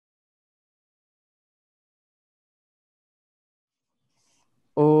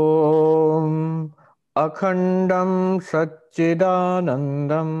Om Akhandam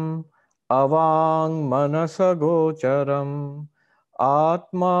Satchidanandam Avang Manasagocharam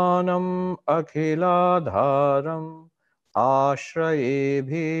Atmanam Akhiladharam Ashraye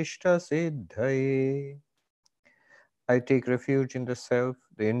Bhishta Siddhaye. I take refuge in the self,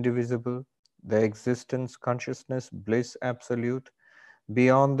 the indivisible, the existence, consciousness, bliss absolute,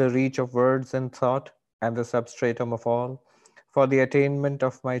 beyond the reach of words and thought, and the substratum of all, for the attainment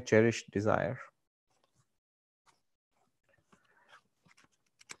of my cherished desire.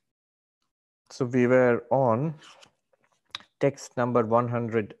 So we were on text number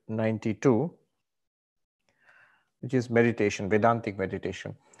 192, which is meditation, Vedantic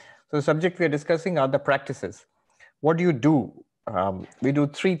meditation. So the subject we are discussing are the practices. What do you do? We do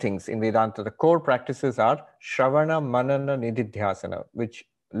three things in Vedanta. The core practices are Shravana, Manana, Nididhyasana, which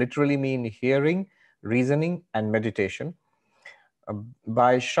literally mean hearing, reasoning, and meditation.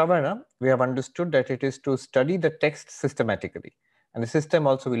 By Shravana, we have understood that it is to study the text systematically. And the system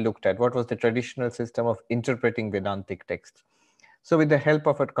also we looked at. What was the traditional system of interpreting Vedantic texts? So with the help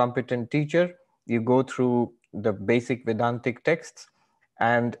of a competent teacher, you go through the basic Vedantic texts,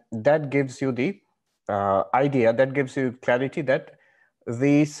 and that gives you the idea, that gives you clarity that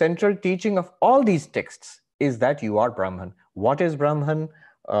the central teaching of all these texts is that you are Brahman. What is Brahman?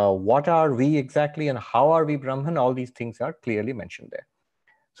 What are we exactly, and how are we Brahman? All these things are clearly mentioned there.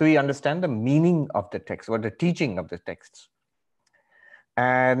 So we understand the meaning of the text, or the teaching of the texts.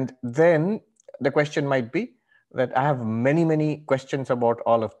 And then the question might be that I have many questions about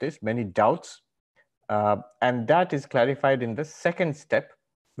all of this, many doubts. And that is clarified in the second step,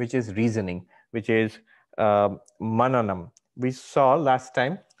 which is reasoning, which is mananam. We saw last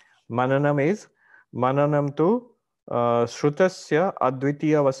time, mananam tu shrutasya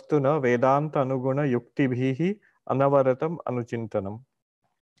advitiya vastuna vedanta anuguna yuktibhihi anavaratam anuchintanam.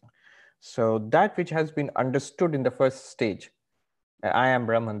 So that which has been understood in the first stage, I am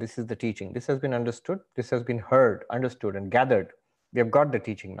Brahman, this is the teaching. This has been understood, this has been heard, understood, and gathered. We have got the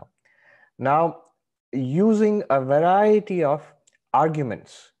teaching now. Now, using a variety of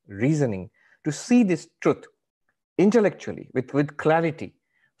arguments, reasoning, to see this truth intellectually, with clarity,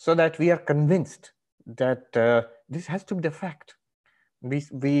 so that we are convinced that this has to be the fact.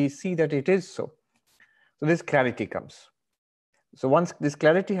 We see that it is so. So this clarity comes. So once this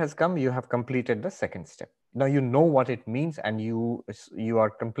clarity has come, you have completed the second step. Now you know what it means, and you are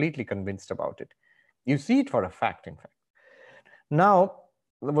completely convinced about it. You see it for a fact, in fact. Now,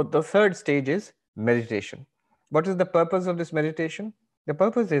 the third stage is meditation. What is the purpose of this meditation? The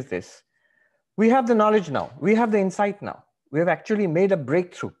purpose is this. We have the knowledge now. We have the insight now. We have actually made a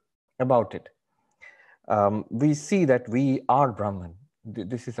breakthrough about it. We see that we are Brahman.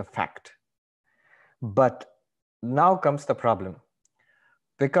 This is a fact. But now comes the problem.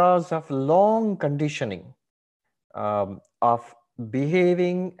 Because of long conditioning of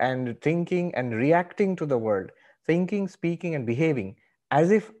behaving and thinking and reacting to the world, thinking, speaking, and behaving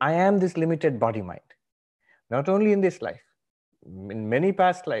as if I am this limited body mind. Not only in this life, in many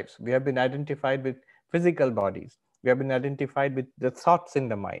past lives, we have been identified with physical bodies. We have been identified with the thoughts in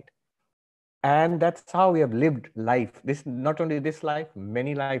the mind. And that's how we have lived life. This, not only this life,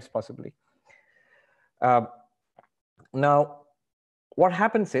 many lives possibly. Now, what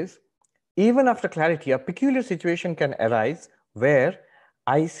happens is, even after clarity, a peculiar situation can arise where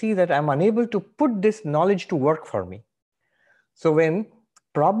I see that I'm unable to put this knowledge to work for me. So when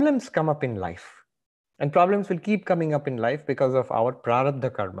problems come up in life, and problems will keep coming up in life because of our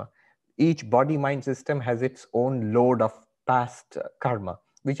prarabdha karma. Each body-mind system has its own load of past karma,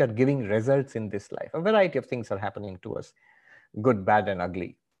 which are giving results in this life. A variety of things are happening to us, good, bad, and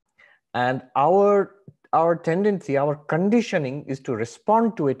ugly. And our tendency, our conditioning is to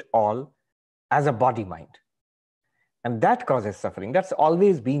respond to it all as a body-mind. And that causes suffering. That's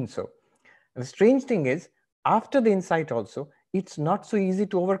always been so. And the strange thing is, after the insight also, it's not so easy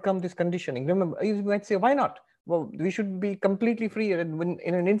to overcome this conditioning. Remember, you might say, why not? Well, we should be completely free in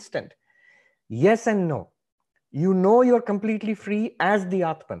an instant. Yes and no. You know you're completely free as the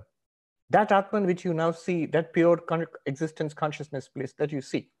Atman. That Atman which you now see, that pure existence consciousness place that you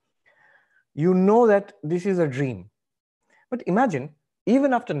see. You know that this is a dream. But imagine,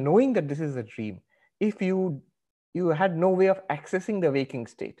 even after knowing that this is a dream, if you had no way of accessing the waking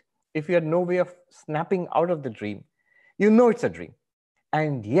state, if you had no way of snapping out of the dream, you know it's a dream.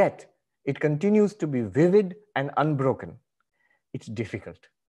 And yet, it continues to be vivid and unbroken. It's difficult.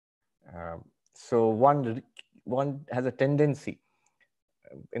 So one has a tendency.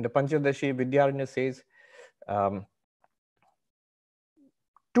 In the Panchadashi, Vidyaranya says,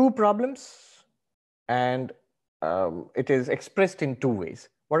 two problems and it is expressed in two ways.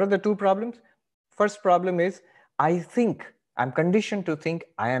 What are the two problems? First problem is, I'm conditioned to think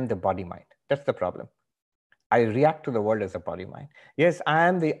I am the body mind. That's the problem. I react to the world as a body mind. Yes, I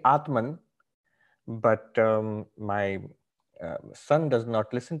am the Atman, but my son does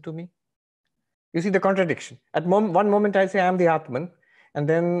not listen to me. You see the contradiction. At one moment I say I am the Atman, and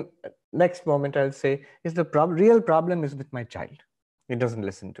then next moment I'll say, is the real problem is with my child. He doesn't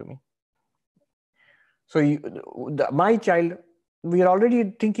listen to me. So my child, we are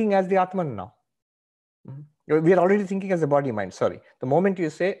already thinking as the Atman now. We are already thinking as a body mind. Sorry. The moment you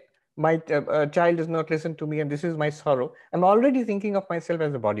say, my child does not listen to me and this is my sorrow, I'm already thinking of myself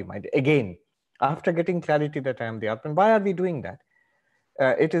as a body mind. Again, after getting clarity that I am the Atman, why are we doing that?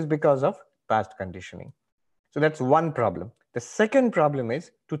 It is because of past conditioning. So that's one problem. The second problem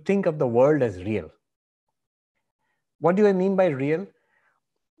is to think of the world as real. What do I mean by real?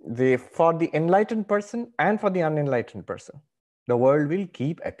 For the enlightened person and for the unenlightened person, the world will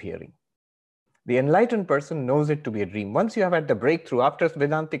keep appearing. The enlightened person knows it to be a dream. Once you have had the breakthrough, after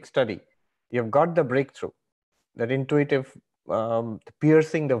Vedantic study, you have got the breakthrough, that intuitive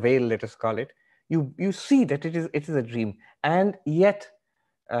piercing the veil, let us call it. You see that it is a dream. And yet,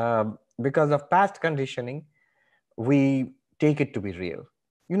 because of past conditioning, we take it to be real.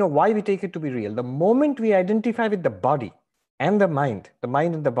 You know why we take it to be real? The moment we identify with the body and the mind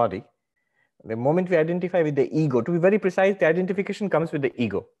and the body, the moment we identify with the ego, to be very precise, the identification comes with the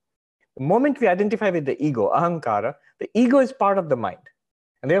ego. The moment we identify with the ego, ahankara, the ego is part of the mind.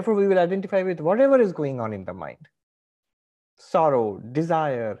 And therefore, we will identify with whatever is going on in the mind. Sorrow,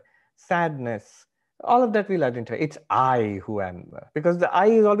 desire, sadness, all of that we'll identify. It's I who am, because the I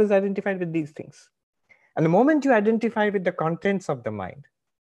is always identified with these things. And the moment you identify with the contents of the mind,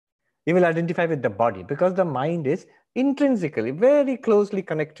 you will identify with the body, because the mind is intrinsically very closely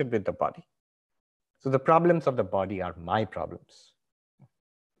connected with the body. So the problems of the body are my problems.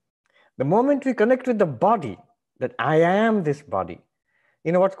 The moment we connect with the body, that I am this body,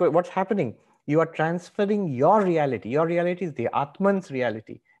 you know what's happening? You are transferring your reality. Your reality is the Atman's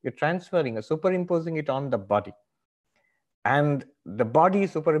reality. You're transferring or superimposing it on the body. And the body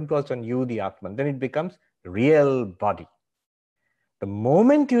is superimposed on you, the Atman. Then it becomes real body. The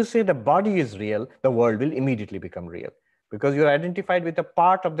moment you say the body is real, the world will immediately become real. Because you're identified with a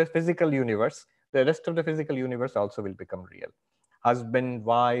part of the physical universe, the rest of the physical universe also will become real. Husband,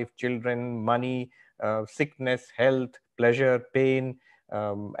 wife, children, money, sickness, health, pleasure, pain,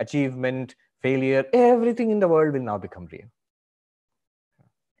 achievement, failure, everything in the world will now become real.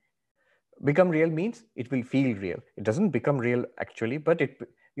 Become real means it will feel real. It doesn't become real actually, but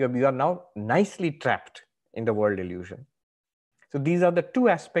you are now nicely trapped in the world illusion. So these are the two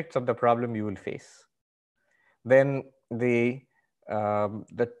aspects of the problem you will face. Then the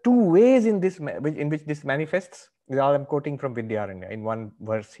two ways in which this manifests, is all I'm quoting from Vidyaranya. In one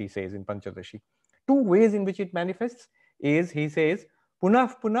verse he says in Panchadashi, two ways in which it manifests is, he says,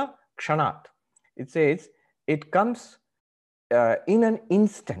 punah punah kshanat. It says it comes in an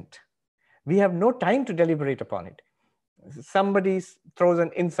instant. We have no time to deliberate upon it. Somebody throws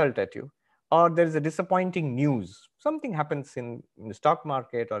an insult at you, or there is a disappointing news. Something happens in the stock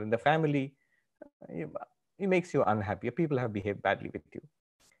market or in the family. It makes you unhappy. People have behaved badly with you.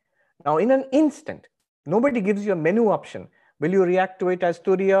 Now, in an instant, nobody gives you a menu option. Will you react to it as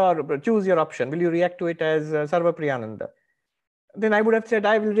Turiya, or choose your option? Will you react to it as Sarvapriyananda? Then I would have said,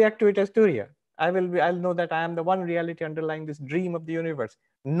 I will react to it as Turiya. I'll know that I am the one reality underlying this dream of the universe.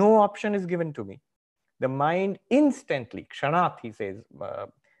 No option is given to me. The mind instantly, kshanat, he says,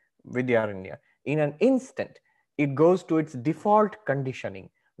 Vidyaranya, in an instant, it goes to its default conditioning,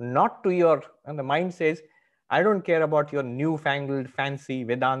 not to your, and the mind says, I don't care about your newfangled, fancy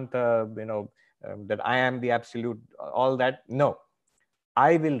Vedanta, that I am the absolute, all that. No,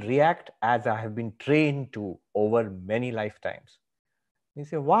 I will react as I have been trained to over many lifetimes. You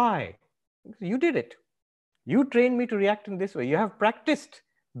say, why? You did it. You trained me to react in this way. You have practiced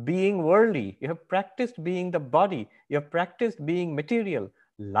being worldly. You have practiced being the body. You have practiced being material,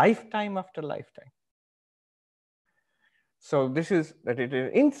 lifetime after lifetime. So this is that it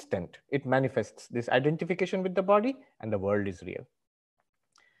is instant. It manifests this identification with the body, and the world is real.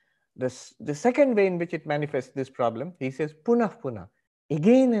 The second way in which it manifests this problem, he says, punah punah,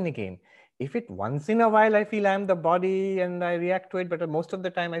 again and again. If it once in a while I feel I am the body and I react to it, but most of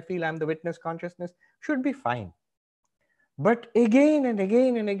the time I feel I am the witness consciousness, should be fine. But again and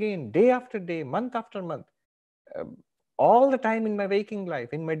again and again, day after day, month after month, all the time in my waking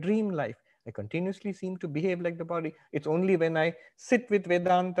life, in my dream life, I continuously seem to behave like the body. It's only when I sit with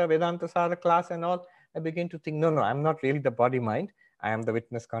Vedantasara class and all, I begin to think, no, I'm not really the body mind. I am the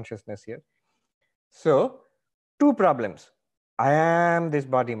witness consciousness here. So Two problems. I am this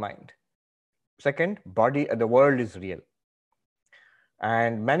body mind. Second, the world is real.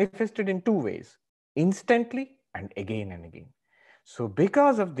 And manifested in two ways, instantly and again and again. So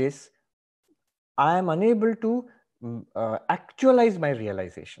because of this, I am unable to actualize my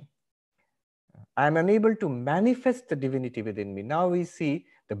realization. I am unable to manifest the divinity within me. Now we see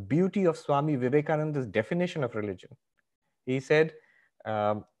the beauty of Swami Vivekananda's definition of religion. He said,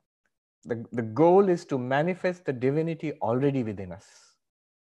 the goal is to manifest the divinity already within us.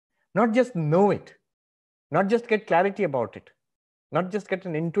 Not just know it, not just get clarity about it, not just get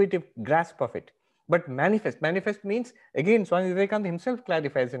an intuitive grasp of it, but manifest. Manifest means, again, Swami Vivekananda himself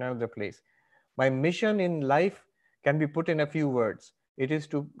clarifies in another place. My mission in life can be put in a few words. It is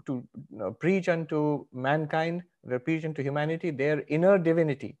to preach unto mankind, preach unto humanity, their inner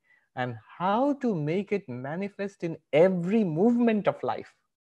divinity, and how to make it manifest in every movement of life.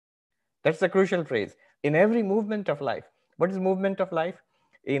 That's the crucial phrase. In every movement of life. What is movement of life?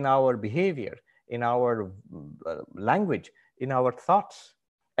 In our behavior, in our language, in our thoughts,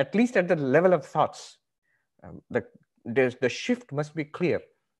 at least at the level of thoughts. The shift must be clear.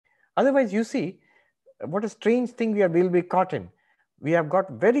 Otherwise, you see, what a strange thing will be caught in. We have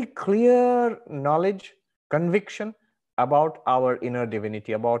got very clear knowledge, conviction about our inner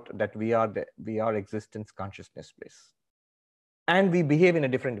divinity, about that we are existence, consciousness bliss. And we behave in a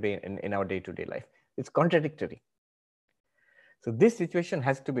different way in our day-to-day life. It's contradictory. So this situation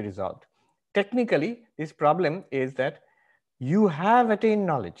has to be resolved. Technically, this problem is that you have attained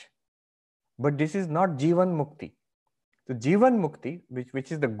knowledge, but this is not Jivan Mukti. So Jivan Mukti,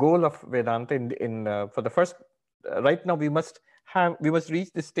 which is the goal of Vedanta, for the first, right now we must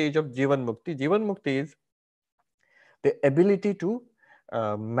reach the stage of Jivan Mukti. Jivan Mukti is the ability to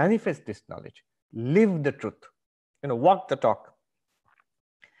manifest this knowledge, live the truth, walk the talk.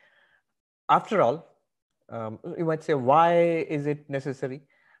 After all, you might say, why is it necessary?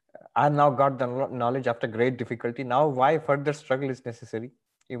 I've now got the knowledge after great difficulty. Now, why further struggle is necessary?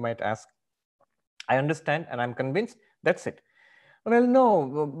 You might ask. I understand and I'm convinced. That's it. Well,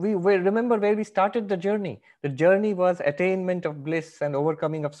 no, we remember where we started the journey. The journey was attainment of bliss and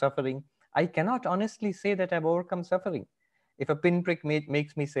overcoming of suffering. I cannot honestly say that I've overcome suffering. If a pinprick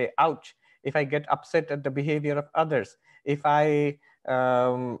makes me say, ouch, if I get upset at the behavior of others, if I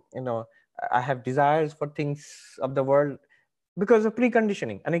have desires for things of the world because of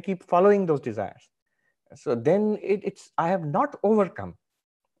preconditioning, and I keep following those desires. So then I have not overcome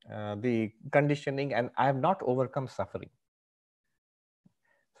the conditioning, and I have not overcome suffering.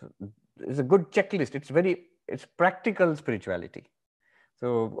 So it's a good checklist. It's practical spirituality.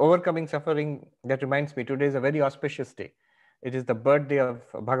 So overcoming suffering, that reminds me, today is a very auspicious day. It is the birthday of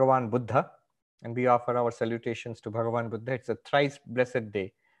Bhagavan Buddha, and we offer our salutations to Bhagavan Buddha. It's a thrice blessed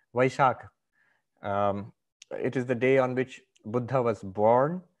day, Vaishakh. It is the day on which Buddha was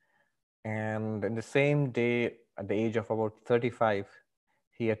born, and in the same day, at the age of about 35,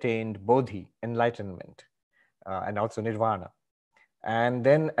 he attained Bodhi, enlightenment, and also Nirvana. And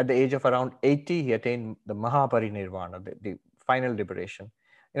then at the age of around 80, he attained the Mahaparinirvana, the final liberation.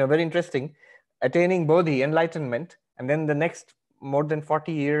 Very interesting, attaining Bodhi, enlightenment, and then the next more than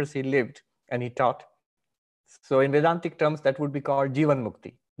 40 years he lived and he taught. So in Vedantic terms, that would be called Jivan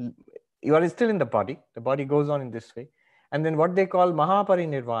Mukti. You are still in the body goes on in this way. And then what they call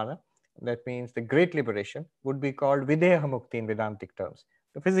Mahaparinirvana, that means the great liberation, would be called Videha Mukti in Vedantic terms.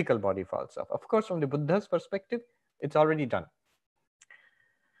 The physical body falls off. Of course, from the Buddha's perspective, it's already done.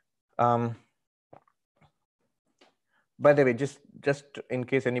 By the way, just in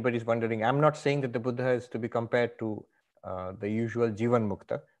case anybody's wondering, I'm not saying that the Buddha is to be compared to the usual Jivan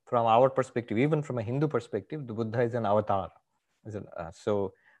Mukta. From our perspective, even from a Hindu perspective, the Buddha is an avatar.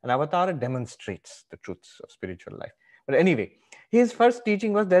 So an avatar demonstrates the truths of spiritual life. But anyway, his first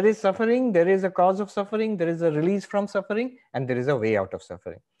teaching was there is suffering, there is a cause of suffering, there is a release from suffering, and there is a way out of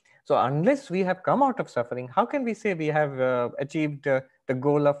suffering. So unless we have come out of suffering, how can we say we have achieved the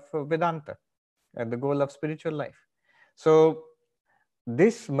goal of Vedanta and the goal of spiritual life? So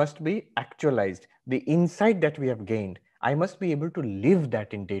this must be actualized. The insight that we have gained, I must be able to live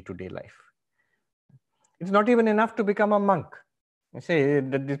that in day-to-day life. It's not even enough to become a monk. You say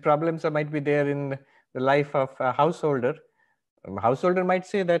that these problems might be there in the life of a householder. A householder might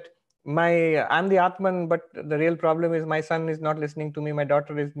say that I'm the Atman, but the real problem is my son is not listening to me, my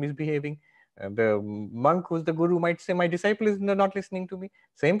daughter is misbehaving. The monk who's the guru might say my disciple is not listening to me.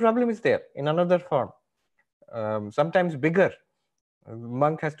 Same problem is there in another form. Sometimes bigger. A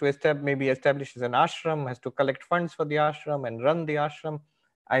monk has to establishes an ashram, has to collect funds for the ashram and run the ashram.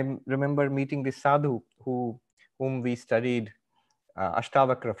 I remember meeting this sadhu whom we studied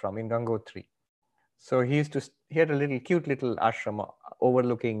Ashtavakra from in Gangotri. So he had a little cute little ashram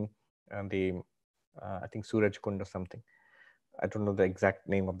overlooking the, I think Suraj Kund or something. I don't know the exact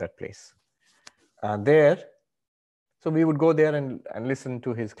name of that place. There, so we would go there and listen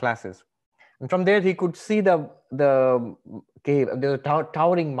to his classes. And from there, he could see the cave, the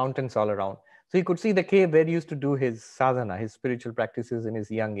towering mountains all around. So he could see the cave where he used to do his sadhana, his spiritual practices in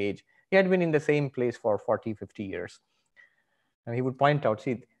his young age. He had been in the same place for 40, 50 years. And he would point out,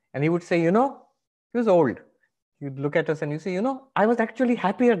 see, and he would say, you know, he was old. You'd look at us and you say, you know, I was actually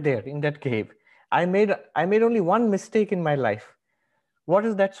happier there in that cave. I made only one mistake in my life. What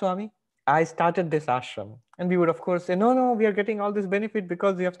is that, Swami? I started this ashram. And we would, of course, say, no, we are getting all this benefit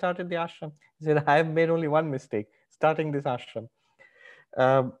because we have started the ashram. He said, I have made only one mistake, starting this ashram.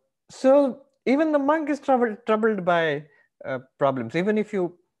 So even the monk is troubled by problems. Even if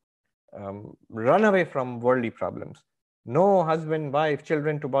you run away from worldly problems, no husband, wife,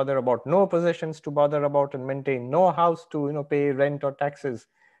 children to bother about, no possessions to bother about and maintain, no house to pay rent or taxes.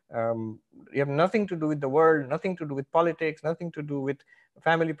 You have nothing to do with the world, nothing to do with politics, nothing to do with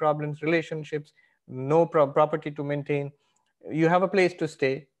family problems, relationships, no property to maintain. You have a place to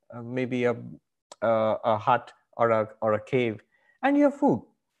stay, maybe a hut or a cave, and you have food,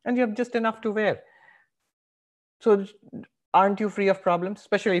 and you have just enough to wear. So aren't you free of problems?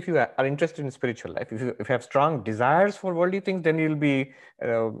 Especially if you are interested in spiritual life. If you have strong desires for worldly things, then you'll be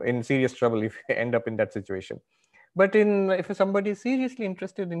in serious trouble if you end up in that situation. But if somebody is seriously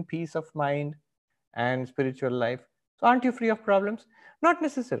interested in peace of mind and spiritual life, so aren't you free of problems? Not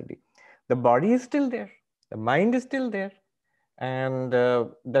necessarily. The body is still there. The mind is still there. And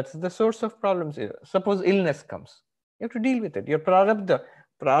that's the source of problems. Suppose illness comes. You have to deal with it. Your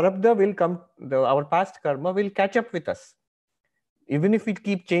prarabdha will come, our past karma will catch up with us. Even if we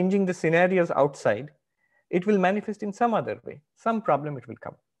keep changing the scenarios outside, it will manifest in some other way. Some problem it will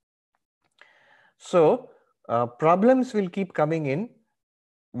come. So problems will keep coming in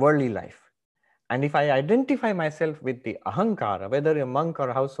worldly life. And if I identify myself with the ahankara, whether a monk or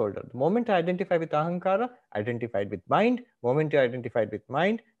a householder, the moment I identify with ahankara, identified with mind. The moment I identified with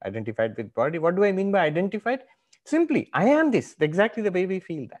mind, identified with body. What do I mean by identified? Simply, I am this, exactly the way we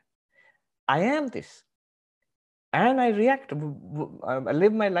feel that. I am this. And I react, I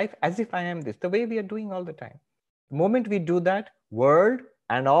live my life as if I am this, the way we are doing all the time. The moment we do that, world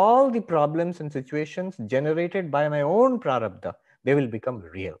and all the problems and situations generated by my own prarabdha, they will become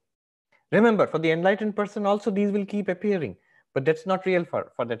real. Remember, for the enlightened person also, these will keep appearing, but that's not real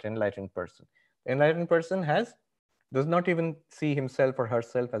for that enlightened person. The enlightened person does not even see himself or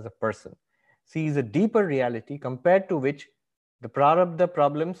herself as a person, sees a deeper reality compared to which the prarabdha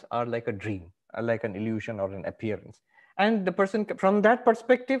problems are like a dream, like an illusion or an appearance. And the person, from that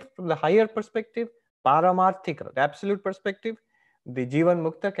perspective, from the higher perspective, paramarthika, the absolute perspective, the Jivan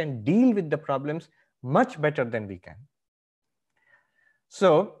Mukta can deal with the problems much better than we can.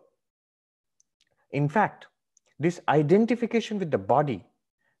 So, in fact, this identification with the body,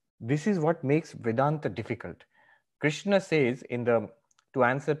 this is what makes Vedanta difficult. Krishna says to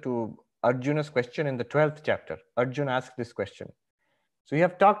answer to Arjuna's question in the 12th chapter, Arjuna asked this question. So we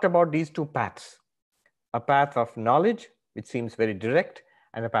have talked about these two paths, a path of knowledge, which seems very direct,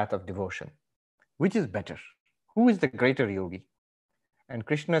 and a path of devotion. Which is better? Who is the greater yogi? And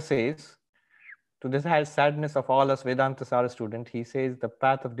Krishna says, to the sadness of all us Vedantasara students, he says the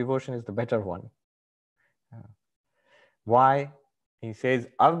path of devotion is the better one. Why? He says,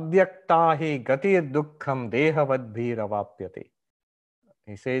 avyaktahi gatir dukkham dehavadbhir avapyate.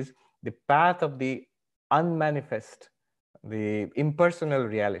 He says, the path of the unmanifest, the impersonal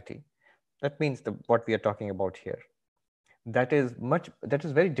reality. That means what we are talking about here. That is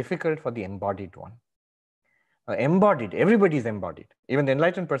very difficult for the embodied one. Embodied, everybody is embodied. Even the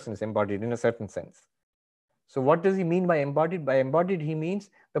enlightened person is embodied in a certain sense. So what does he mean by embodied? By embodied, he means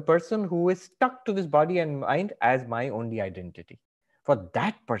the person who is stuck to this body and mind as my only identity. For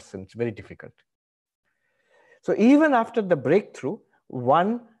that person, it's very difficult. So even after the breakthrough,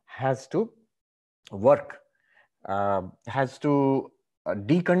 one has to work, has to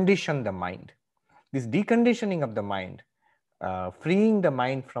decondition the mind. This deconditioning of the mind, freeing the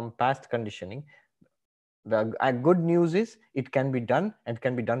mind from past conditioning, the good news is it can be done, and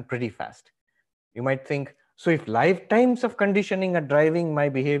can be done pretty fast. You might think, so if lifetimes of conditioning are driving my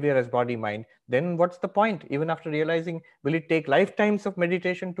behavior as body-mind, then what's the point? Even after realizing, will it take lifetimes of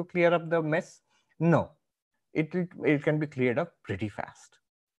meditation to clear up the mess? No, it can be cleared up pretty fast.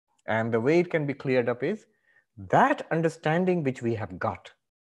 And the way it can be cleared up is that understanding which we have got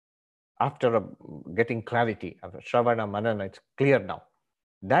after getting clarity, after Shravana, Manana, it's clear now.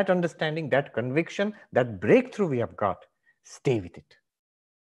 That understanding, that conviction, that breakthrough we have got, stay with it.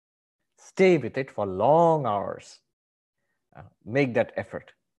 Stay with it for long hours. Make that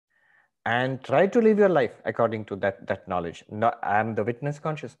effort. And try to live your life according to that knowledge. I am the witness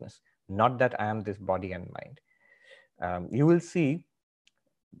consciousness, not that I am this body and mind. You will see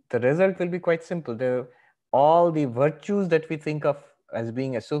the result will be quite simple. All the virtues that we think of as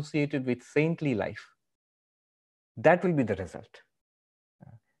being associated with saintly life, that will be the result.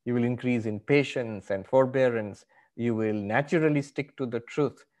 You will increase in patience and forbearance. You will naturally stick to the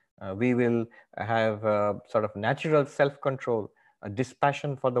truth. We will have sort of natural self-control, a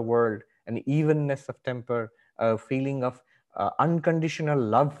dispassion for the world, an evenness of temper, a feeling of unconditional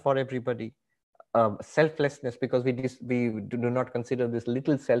love for everybody, selflessness, because we do not consider this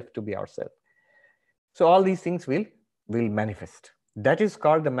little self to be ourself. So all these things will manifest. That is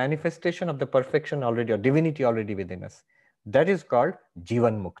called the manifestation of the perfection already, or divinity already within us. That is called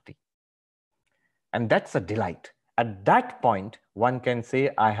Jivan Mukti. And that's a delight. At that point, one can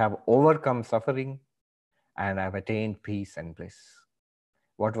say, I have overcome suffering and I've attained peace and bliss.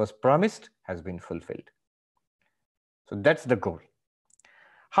 What was promised has been fulfilled. So that's the goal.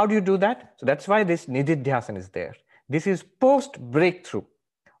 How do you do that? So that's why this nididhyasana is there. This is post-breakthrough.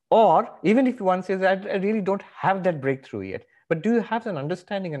 Or even if one says, I really don't have that breakthrough yet, but do you have an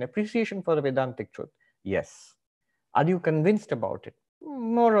understanding and appreciation for the Vedantic truth? Yes. Are you convinced about it?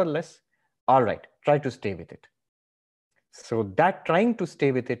 More or less. All right, try to stay with it. So that trying to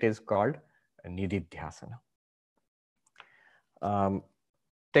stay with it is called nididhyasana.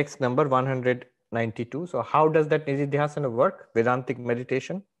 Text number 192. So how does that nididhyasana work? Vedantic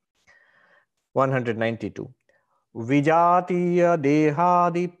meditation. 192. Vijatiya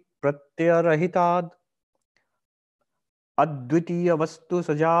dehadi pratyarahitad advitiya vastu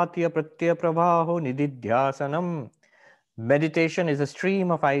sajatiya pratyaya pravaho nididhyasanam. Meditation is a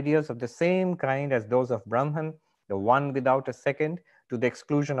stream of ideas of the same kind as those of Brahman, the one without a second, to the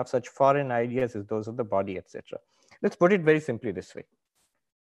exclusion of such foreign ideas as those of the body, etc. Let's put it very simply this way.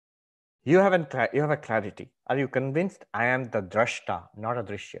 You have a clarity. Are you convinced? I am the drashta, not a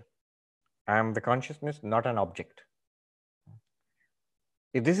drishya. I am the consciousness, not an object.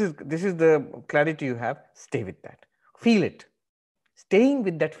 If this is the clarity you have, stay with that. Feel it. Staying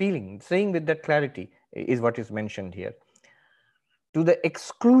with that feeling, staying with that clarity is what is mentioned here. To the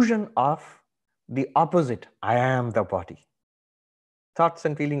exclusion of the opposite, I am the body. Thoughts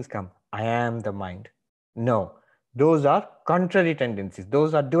and feelings come, I am the mind. No, those are contrary tendencies.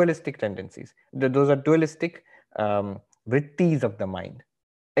 Those are dualistic tendencies. Those are dualistic vrittis of the mind.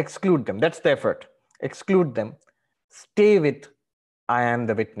 Exclude them. That's the effort. Exclude them. Stay with, I am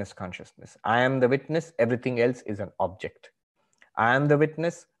the witness consciousness. I am the witness. Everything else is an object. I am the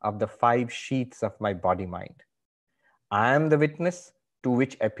witness of the 5 sheaths of my body-mind. I am the witness to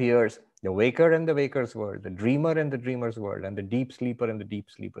which appears the waker and the waker's world, the dreamer and the dreamer's world, and the deep sleeper and the deep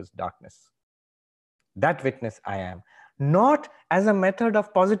sleeper's darkness. That witness I am. Not as a method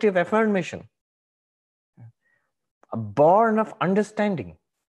of positive affirmation, born of understanding.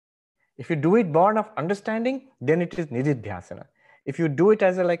 If you do it born of understanding, then it is nididhyasana. If you do it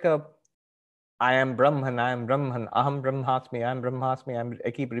as I am Brahman, aham brahmasmi, I am brahmasmi,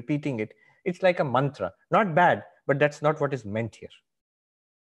 I keep repeating it. It's like a mantra. Not bad, but that's not what is meant here.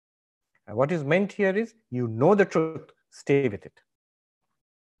 And what is meant here is, you know the truth, stay with it.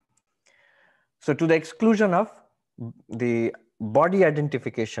 So to the exclusion of the body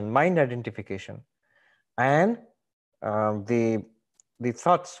identification, mind identification, and the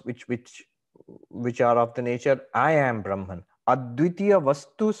thoughts which are of the nature, I am Brahman. Advitiya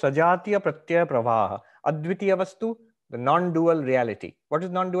vastu sajatiya pratyaya pravaha. Advitiya vastu, the non-dual reality. What is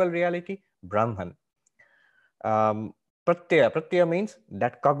non-dual reality? Brahman. Pratyaya means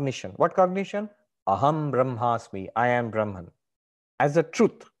that cognition. What cognition? Aham brahmasmi, I am Brahman. As a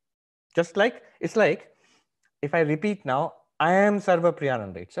truth. Just like, it's like, if I repeat now, I am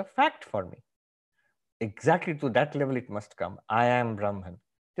Sarvapriyananda, it's a fact for me. Exactly to that level it must come. I am Brahman.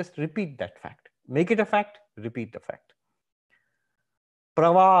 Just repeat that fact. Make it a fact, repeat the fact.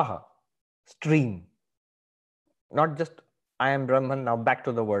 Pravaha, stream. Not just I am Brahman, now back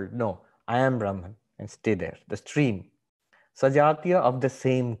to the world. No, I am Brahman and stay there. The stream. Sajatiya, of the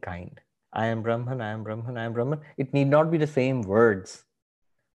same kind. I am Brahman, I am Brahman, I am Brahman. It need not be the same words.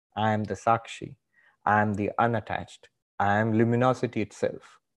 I am the Sakshi. I am the unattached. I am luminosity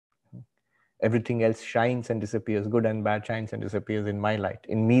itself. Everything else shines and disappears. Good and bad shines and disappears in my light.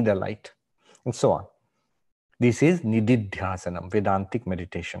 In me the light. And so on. This is nididhyasanam, Vedantic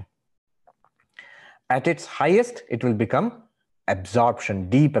meditation. At its highest, it will become absorption,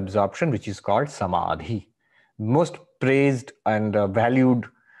 deep absorption, which is called samadhi. Most praised and valued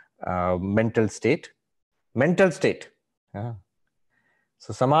mental state. Mental state.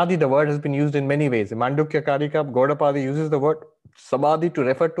 So samadhi, the word has been used in many ways. Mandukya Karika, Gaudapada uses the word samadhi to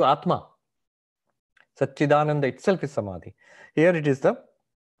refer to Atma. Satchidananda itself is samadhi. Here it is the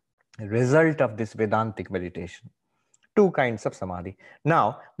result of this Vedantic meditation. Two kinds of samadhi.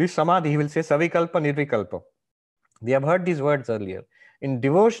 Now, this samadhi, he will say savikalpa, nirvikalpa. We have heard these words earlier. In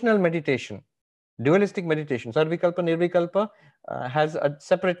devotional meditation, dualistic meditation, sarvikalpa, nirvikalpa has a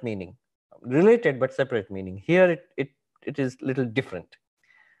separate meaning, related but separate meaning. Here it is little different.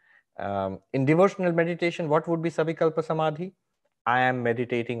 In devotional meditation, what would be savikalpa samadhi? I am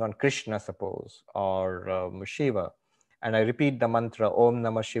meditating on Krishna, suppose, or Shiva, and I repeat the mantra Om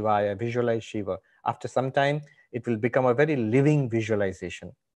Namah Shivaya, visualize Shiva. After some time, it will become a very living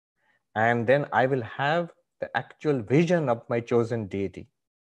visualization. And then I will have the actual vision of my chosen deity.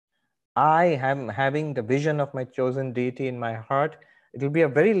 I am having the vision of my chosen deity in my heart. It will be a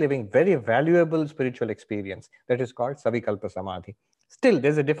very living, very valuable spiritual experience. That is called Savikalpa Samadhi. Still,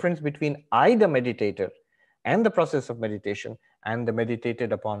 there's a difference between I, the meditator, and the process of meditation, and the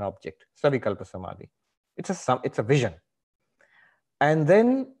meditated upon object, Savikalpa Samadhi. It's a vision. And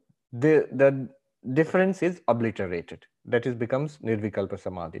then the difference is obliterated. That is becomes Nirvikalpa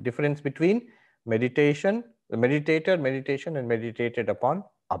Samadhi. Difference between meditation, the meditator, meditation, and meditated upon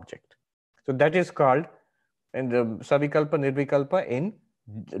object. So that is called in the Savikalpa, Nirvikalpa in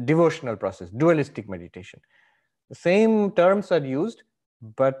devotional process, dualistic meditation. The same terms are used,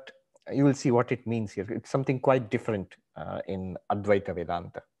 but you will see what it means here. It's something quite different in Advaita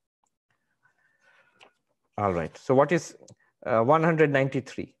Vedanta. All right. So what is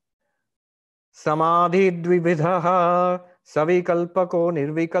 193? Samadhi dvividhaha savikalpako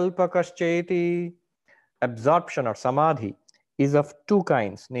nirvikalpakascheti. Absorption or samadhi is of two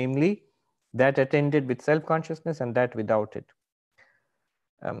kinds, namely that attended with self-consciousness and that without it.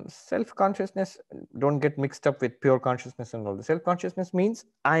 Self-consciousness, don't get mixed up with pure consciousness and all. The self-consciousness means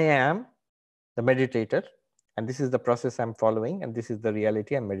I am the meditator, and this is the process I'm following, and this is the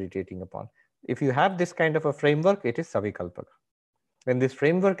reality I'm meditating upon. If you have this kind of a framework, it is savikalpaka. When this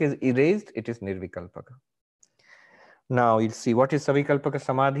framework is erased, it is nirvikalpaka. Now you'll see what is savikalpaka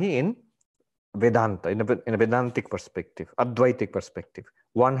samadhi in Vedanta, in a Vedantic perspective, Advaitic perspective.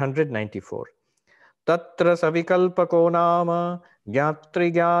 194. Tatra savikalpako nama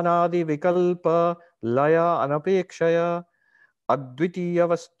gyatri jnanadi vikalpa laya anapekshaya advitiya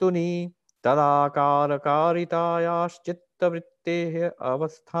vastuni tadakara karitayas chitta vrittehe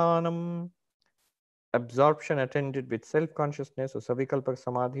avasthanam. Absorption attended with self-consciousness or savikalpaka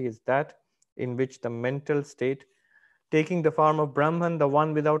samadhi is that in which the mental state, taking the form of Brahman, the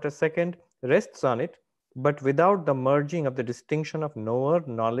one without a second, rests on it, but without the merging of the distinction of knower,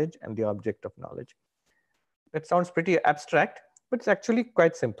 knowledge, and the object of knowledge. That sounds pretty abstract, but it's actually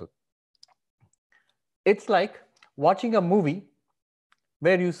quite simple. It's like watching a movie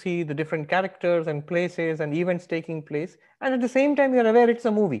where you see the different characters and places and events taking place, and at the same time you're aware it's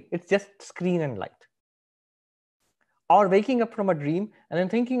a movie. It's just screen and light. Or waking up from a dream and then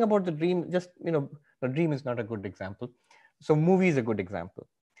thinking about the dream, just, the dream is not a good example. So movie is a good example.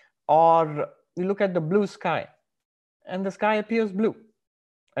 Or you look at the blue sky and the sky appears blue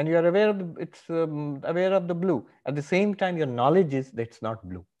and you are aware of aware of the blue. At the same time, your knowledge is that it's not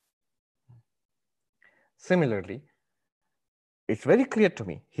blue. Similarly, it's very clear to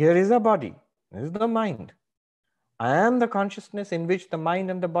me, here is a body, this is the mind. I am the consciousness in which the mind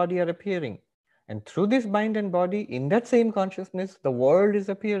and the body are appearing. And through this mind and body, in that same consciousness, the world is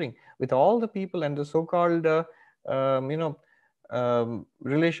appearing with all the people and the so-called,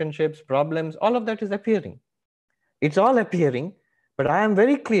 relationships, problems, all of that is appearing. It's all appearing, but I am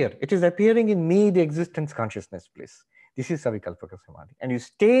very clear. It is appearing in me, the existence consciousness bliss. This is Savikalpaka Samadhi. And you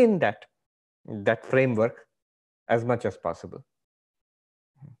stay in that framework as much as possible.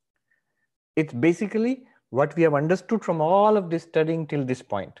 It's basically what we have understood from all of this studying till this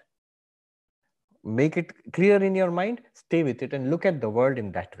point. Make it clear in your mind, stay with it, and look at the world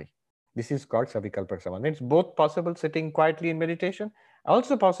in that way. This is called Savikalpaka Samadhi. It's both possible sitting quietly in meditation,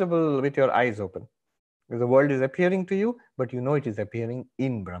 also possible with your eyes open. Because the world is appearing to you, but you know it is appearing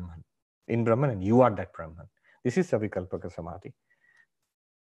in Brahman. In Brahman, and you are that Brahman. This is Savikalpaka Samadhi.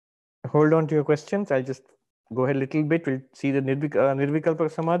 Hold on to your questions. I'll just go ahead a little bit. We'll see the Nirvikalpaka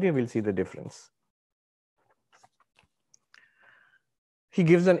Samadhi, and we'll see the difference. He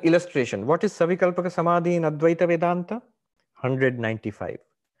gives an illustration. What is Savikalpaka Samadhi in Advaita Vedanta? 195.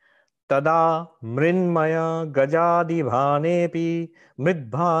 Tada mrinmaya gajadi bhanepi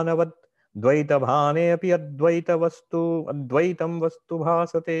mridbhanavat dvaita bhanepi advaitam vastu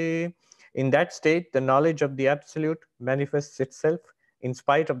bhasate. In that state, the knowledge of the Absolute manifests itself in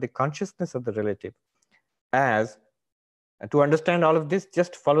spite of the consciousness of the relative as To understand all of this,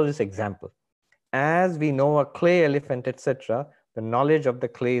 just follow this example. As we know a clay elephant, etc., the knowledge of the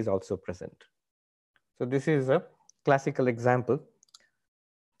clay is also present. So this is a classical example.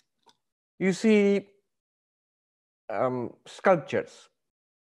 You see sculptures.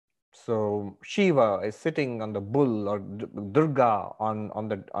 So Shiva is sitting on the bull, or Durga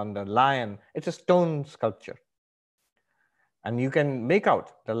on the lion. It's a stone sculpture. And you can make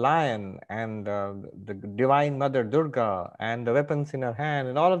out the lion and the divine mother Durga and the weapons in her hand,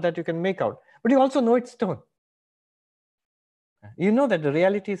 and all of that you can make out. But you also know it's stone. You know that the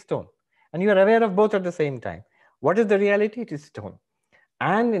reality is stone, and you are aware of both at the same time. What is the reality? It is stone.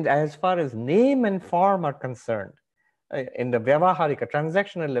 And as far as name and form are concerned, in the Vyavaharika,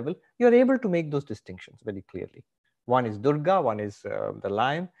 transactional level, you are able to make those distinctions very clearly. One is Durga, one is the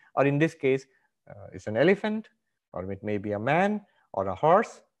lion, or in this case, it's an elephant, or it may be a man or a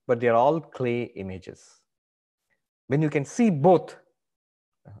horse, but they are all clay images. When you can see both,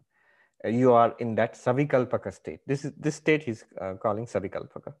 you are in that Savikalpaka state. This state he's calling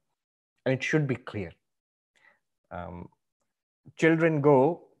Savikalpaka, and it should be clear. Children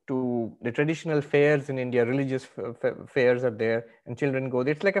go to the traditional fairs in India, religious fairs are there, and children go.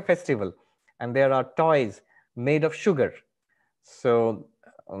 It's like a festival, and there are toys made of sugar. So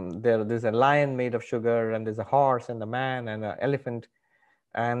there's a lion made of sugar, and there's a horse and a man and an elephant,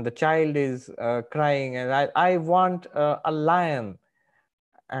 and the child is crying, and I want a lion.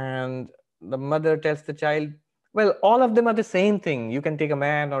 And the mother tells the child, well, all of them are the same thing. You can take a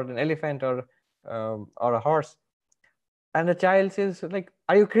man or an elephant or a horse. And the child says, like,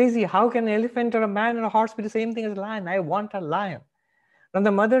 are you crazy? How can an elephant or a man or a horse be the same thing as a lion? I want a lion. And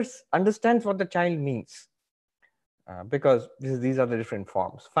the mother understands what the child means because these are the different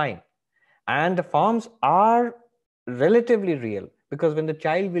forms. Fine. And the forms are relatively real, because when the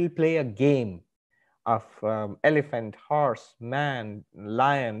child will play a game of elephant, horse, man,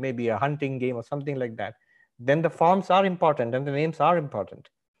 lion, maybe a hunting game or something like that, then the forms are important and the names are important.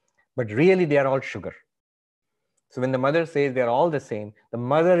 But really, they are all sugar. So when the mother says they're all the same, the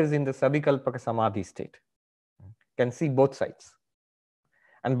mother is in the Savikalpaka Samadhi state, can see both sides.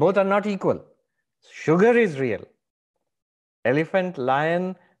 And both are not equal. Sugar is real. Elephant,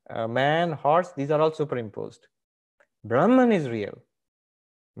 lion, man, horse, these are all superimposed. Brahman is real.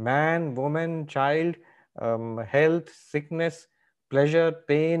 Man, woman, child, health, sickness, pleasure,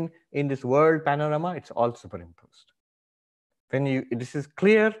 pain, in this world panorama, it's all superimposed. When this is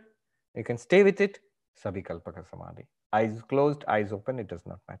clear, you can stay with it. Savikalpaka Samadhi. Eyes closed, eyes open, it does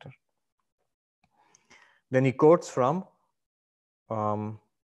not matter. Then he quotes from,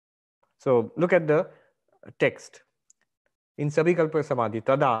 so look at the text. In Savikalpaka Samadhi,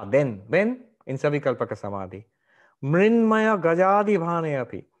 tada, then, when? In Savikalpaka Samadhi. Mrinmaya gajadi bhane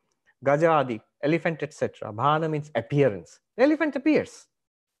api. Gajadi, elephant, etc. Bhana means appearance. The elephant appears.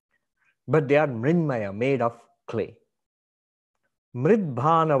 But they are mrinmaya, made of clay.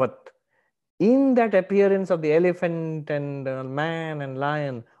 Mridbhanavat. In that appearance of the elephant and man and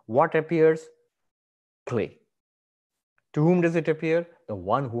lion, what appears? Clay. To whom does it appear? The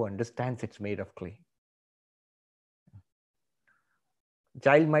one who understands it's made of clay.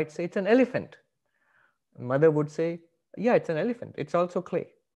 Child might say it's an elephant. Mother would say, yeah, it's an elephant. It's also clay.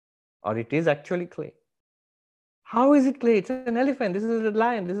 Or it is actually clay. How is it clay? It's an elephant. This is a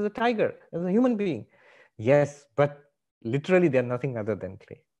lion. This is a tiger. This is a human being. Yes, but literally they're nothing other than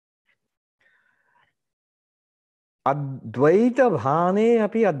clay. Advaita bhane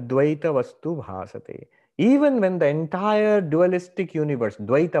api advaita vastu bhasate. Even when the entire dualistic universe,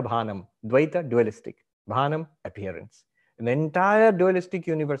 dvaita bhanam, dvaita dualistic, bhanam appearance. An entire dualistic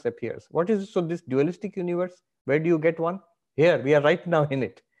universe appears. What is so this dualistic universe? Where do you get one? Here, we are right now in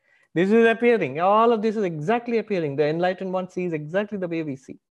it. This is appearing. All of this is exactly appearing. The enlightened one sees exactly the way we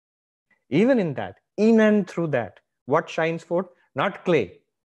see. Even in that, in and through that, what shines forth? Not clay.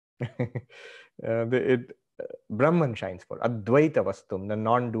 Brahman shines forth. Advaita vastum, the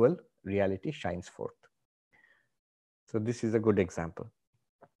non-dual reality shines forth. So this is a good example.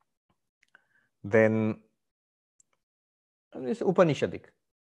 Then this Upanishadic.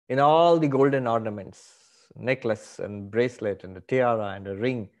 In all the golden ornaments, necklace and bracelet and the tiara and the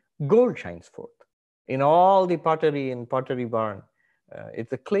ring, gold shines forth. In all the pottery in pottery barn, it's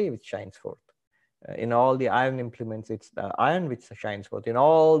the clay which shines forth. In all the iron implements, it's the iron which shines forth. In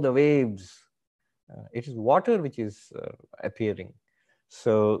all the waves, it is water which is appearing.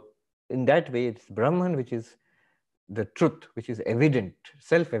 So in that way, it's Brahman which is the truth, which is evident,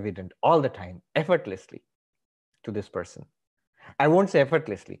 self-evident all the time, effortlessly to this person. I won't say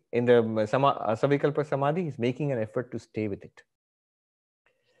effortlessly. In the Savikalpa Samadhi, he's making an effort to stay with it.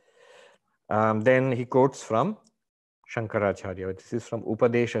 Then he quotes from Shankaracharya. This is from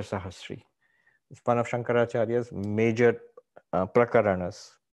Upadesha Sahasri. It's one of Shankaracharya's major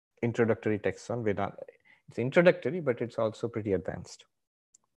prakaranas, introductory texts on Vedanta. It's introductory, but it's also pretty advanced.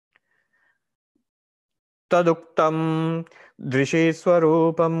 Taduktam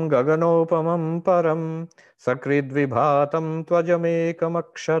drisheswarupam gaganopamam param sakridvibhatam tvajamekam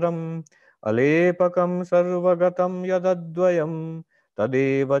aksharam alepakam sarvagatam yadadvayam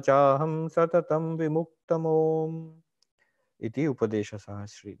tadeva chaham satatam vimuktamom. Iti Upadesha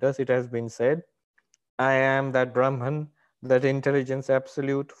Sahasri. Thus it has been said, I am that Brahman, that intelligence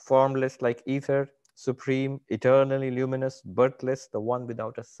absolute, formless like ether, supreme, eternally luminous, birthless, the one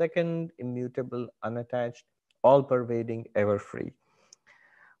without a second, immutable, unattached, all-pervading, ever-free.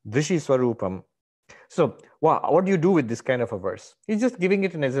 Drishi Swarupam. So, what do you do with this kind of a verse? He's just giving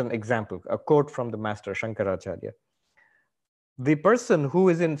it as an example, a quote from the master Shankaracharya. The person who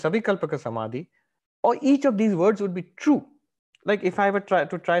is in Savikalpaka Samadhi, or each of these words would be true. Like if I were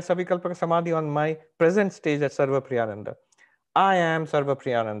to try Savikalpaka Samadhi on my present stage at Sarvapriyananda, I am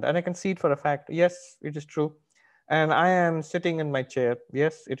Sarvapriyananda, and I can see it for a fact. Yes, it is true. And I am sitting in my chair.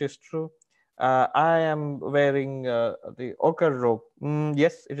 Yes, it is true. I am wearing the ochre robe.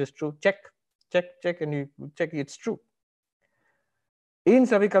 Yes, it is true. Check, and you check it's true. In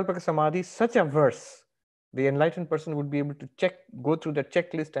Savikalpaka Samadhi, such a verse, the enlightened person would be able to go through the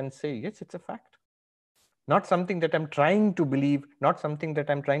checklist and say, yes, it's a fact. Not something that I'm trying to believe, not something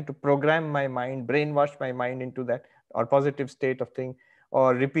that I'm trying to program my mind, brainwash my mind into that or positive state of thing,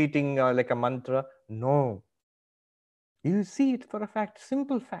 or repeating like a mantra. No. You see it for a fact,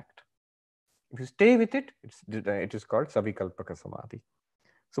 simple fact. If you stay with it, it is called Savikalpaka Samadhi.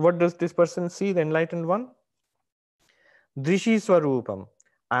 So what does this person see, the enlightened one? Drishi Swarupam.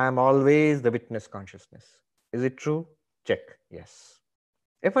 I am always the witness consciousness. Is it true? Check. Yes.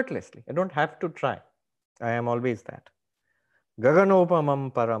 Effortlessly. I don't have to try. I am always that.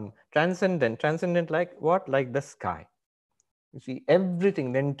 Gaganopamam param. Transcendent. Transcendent like what? Like the sky. You see,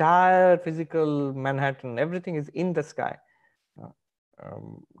 everything, the entire physical Manhattan, everything is in the sky.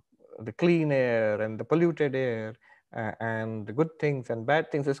 The clean air and the polluted air and the good things and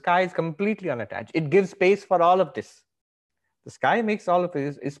bad things. The sky is completely unattached. It gives space for all of this. The sky makes all of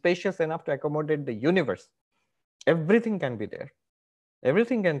it, is spacious enough to accommodate the universe. Everything can be there.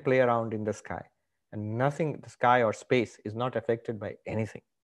 Everything can play around in the sky. And nothing, the sky or space, is not affected by anything.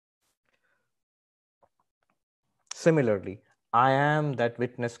 Similarly, I am that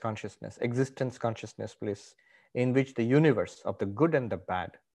witness consciousness, existence consciousness bliss, in which the universe of the good and the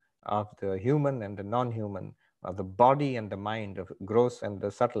bad, of the human and the non-human, of the body and the mind, of gross and the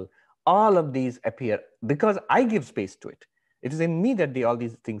subtle, all of these appear because I give space to it. It is in me that all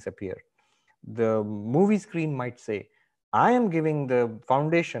these things appear. The movie screen might say, I am giving the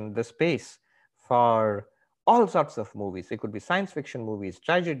foundation, the space for all sorts of movies. It could be science fiction movies,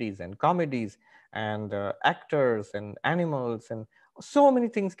 tragedies and comedies, and actors and animals, and so many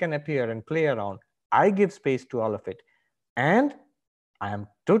things can appear and play around. I give space to all of it, and I am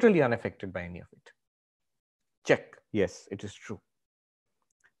totally unaffected by any of it. Check. Yes, it is true.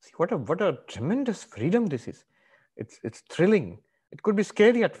 See, what a tremendous freedom this is. It's thrilling. It could be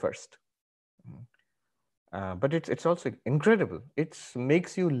scary at first, but it's also incredible. It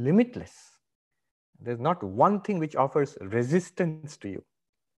makes you limitless. There's not one thing which offers resistance to you.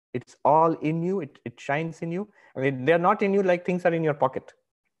 It's all in you. It shines in you. I mean, they're not in you like things are in your pocket.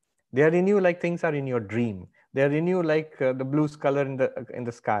 They are in you like things are in your dream. They are in you like the blue color in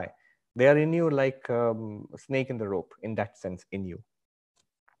the sky. They are in you like a snake in the rope, in that sense, in you.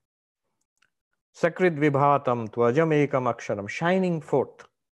 Sakrid vibhatam tvajam ekam aksharam, shining forth.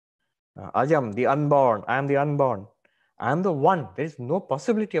 Ajam, the unborn. I am the unborn. I am the one. There is no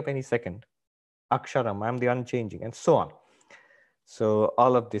possibility of any second. Aksharam, I am the unchanging, and so on. So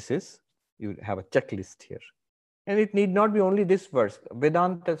all of this is, you have a checklist here. And it need not be only this verse.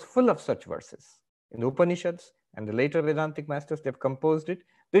 Vedanta is full of such verses. In the Upanishads and the later Vedantic masters, they've composed it.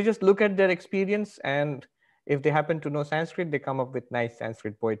 They just look at their experience, and if they happen to know Sanskrit, they come up with nice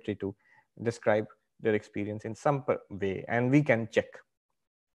Sanskrit poetry to describe their experience in some way, and we can check.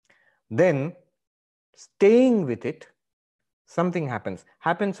 Then, staying with it, something happens.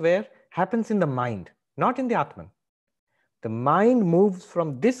 Happens where? Happens in the mind, not in the Atman. The mind moves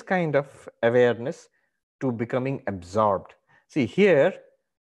from this kind of awareness to becoming absorbed. See, here,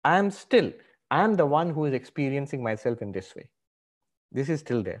 I am the one who is experiencing myself in this way. This is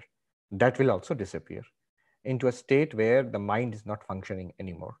still there. That will also disappear into a state where the mind is not functioning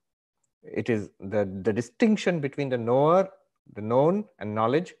anymore. It is the distinction between the knower, the known, and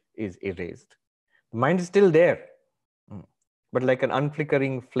knowledge is erased. The mind is still there, but like an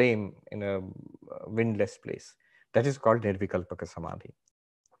unflickering flame in a windless place. That is called Nirvikalpaka Samadhi.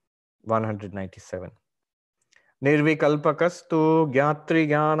 197. Nirvikalpakastu gyatri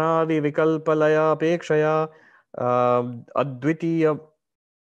jnanadi vikalpalaya apekshaya advitiya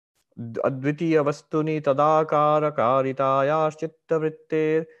vastuni tadakara karitayashchitta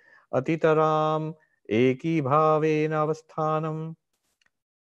vrittir atitaram eki bhavena avasthanam.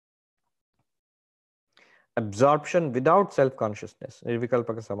 Absorption without self-consciousness.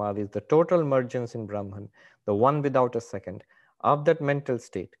 Nirvikalpaka Samadhi is the total emergence in Brahman, the one without a second, of that mental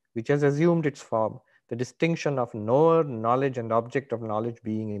state, which has assumed its form, the distinction of knower, knowledge, and object of knowledge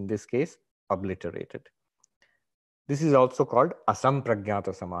being, in this case, obliterated. This is also called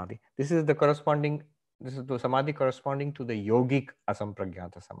Asampragyata Samadhi. This is the Samadhi corresponding to the yogic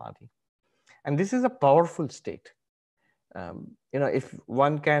Asampragyata Samadhi. And this is a powerful state. If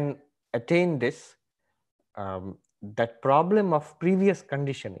one can attain this, that problem of previous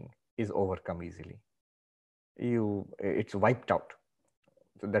conditioning is overcome easily. It's wiped out,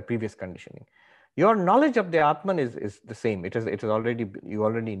 that previous conditioning. Your knowledge of the Atman is the same. You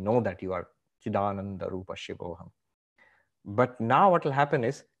already know that you are Chidananda Rupa Shivoham. But now what will happen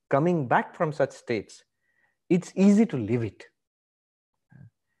is, coming back from such states, it's easy to live it.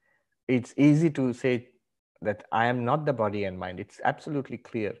 It's easy to say that I am not the body and mind. It's absolutely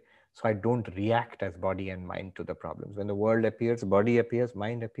clear. So I don't react as body and mind to the problems. When the world appears, body appears,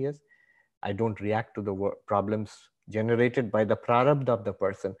 mind appears, I don't react to the problems generated by the prarabdha of the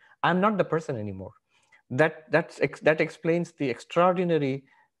person. I'm not the person anymore. That explains the extraordinary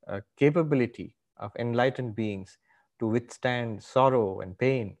capability of enlightened beings to withstand sorrow and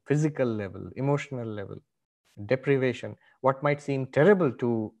pain, physical level, emotional level, deprivation, what might seem terrible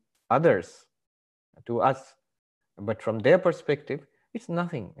to others, to us, but from their perspective, it's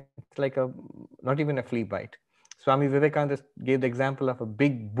nothing. It's like not even a flea bite. Swami Vivekananda gave the example of a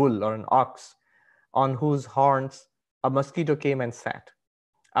big bull or an ox on whose horns a mosquito came and sat.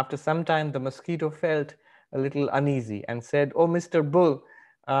 After some time, the mosquito felt a little uneasy and said, "Oh, Mr. Bull,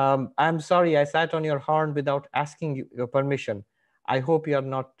 I'm sorry I sat on your horn without asking your permission. I hope you are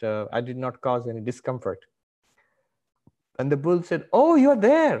not, I did not cause any discomfort." And the bull said, "Oh, you're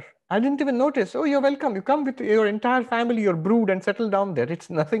there. I didn't even notice. Oh, you're welcome. You come with your entire family, your brood, and settle down there. It's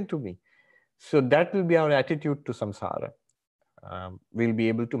nothing to me." So that will be our attitude to samsara. We'll be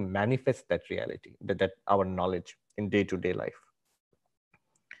able to manifest that reality, that our knowledge in day-to-day life.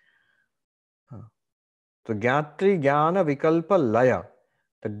 So Gyatri Jnana Vikalpa Laya,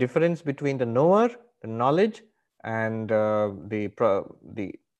 the difference between the knower, the knowledge, and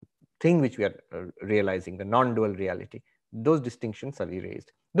the thing which we are realizing, the non-dual reality, those distinctions are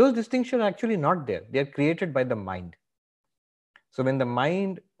erased. Those distinctions are actually not there. They are created by the mind. So when the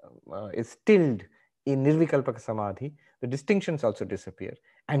mind is stilled in Nirvikalpaka Samadhi, the distinctions also disappear.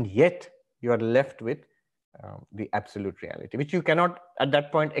 And yet you are left with the absolute reality, which you cannot at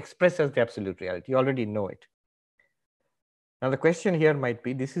that point express as the absolute reality. You already know it. Now the question here might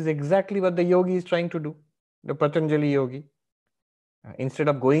be, this is exactly what the yogi is trying to do, the Patanjali yogi. Instead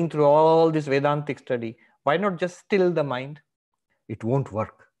of going through all this Vedantic study, why not just still the mind? It won't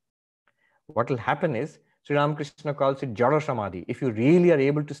work. What will happen is, Sri Ramakrishna calls it Jara Samadhi. If you really are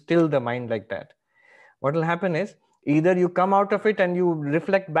able to still the mind like that, what will happen is, either you come out of it and you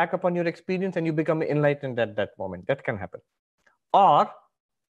reflect back upon your experience and you become enlightened at that moment. That can happen. Or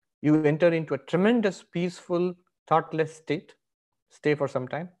you enter into a tremendous, peaceful, thoughtless state, stay for some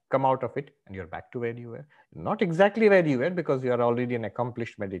time, come out of it, and you're back to where you were. Not exactly where you were, because you are already an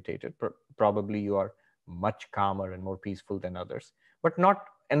accomplished meditator. Probably you are much calmer and more peaceful than others, but not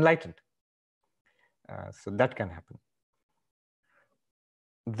enlightened. So that can happen.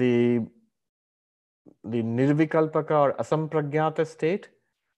 The Nirvikalpaka or Asampragyata state,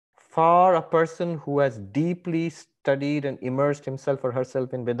 for a person who has deeply studied and immersed himself or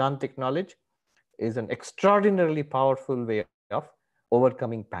herself in Vedantic knowledge, is an extraordinarily powerful way of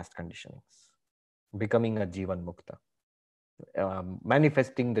overcoming past conditionings, becoming a Jivan Mukta,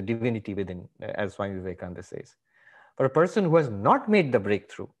 manifesting the divinity within, as Swami Vivekananda says. For a person who has not made the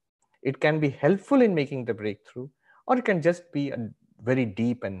breakthrough, it can be helpful in making the breakthrough, or it can just be a very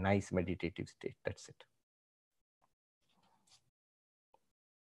deep and nice meditative state. That's it.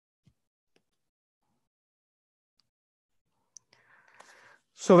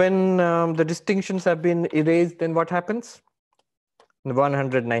 So when the distinctions have been erased, then what happens?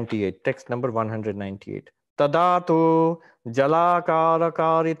 198, text number 198. Tadatu jalakara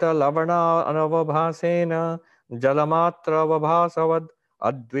karita lavana anavabhasena jalamatra vabhasavad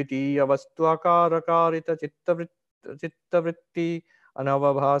advitiya vastu akara karita chittavritti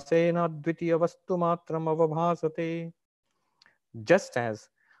anavabhasena advitiya vastu matram avabhasate. Just as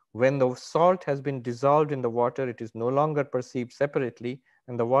When the salt has been dissolved in the water, it is no longer perceived separately,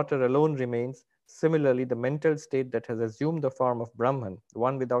 and the water alone remains. Similarly, the mental state that has assumed the form of Brahman, the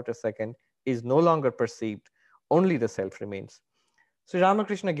one without a second, is no longer perceived. Only the self remains. So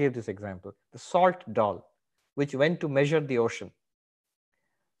Ramakrishna gave this example, the salt doll, which went to measure the ocean.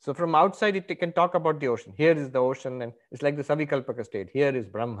 So from outside, it can talk about the ocean. Here is the ocean, and it's like the Savikalpaka state. Here is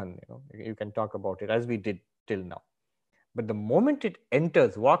Brahman. You can talk about it as we did till now. But the moment it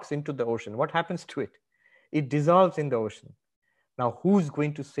enters, walks into the ocean, what happens to it? It dissolves in the ocean. Now, who's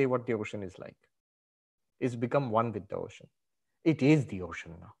going to say what the ocean is like? It's become one with the ocean. It is the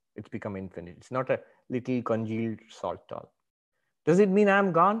ocean now. It's become infinite. It's not a little congealed salt doll. Does it mean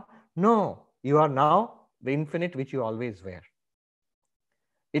I'm gone? No, you are now the infinite which you always were.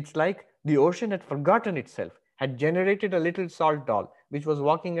 It's like the ocean had forgotten itself, had generated a little salt doll, which was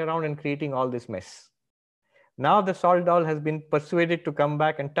walking around and creating all this mess. Now the salt doll has been persuaded to come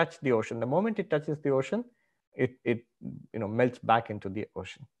back and touch the ocean. The moment it touches the ocean, it melts back into the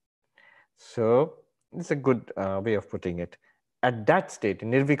ocean. So it's a good way of putting it. At that state,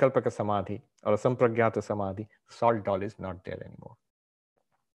 in Nirvikalpaka Samadhi or Sampragyata Samadhi, salt doll is not there anymore.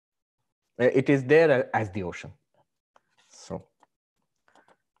 It is there as the ocean. So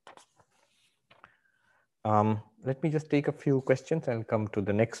let me just take a few questions and come to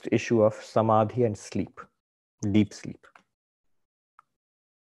the next issue of Samadhi and sleep, deep sleep.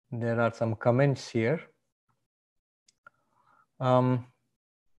 There are some comments here.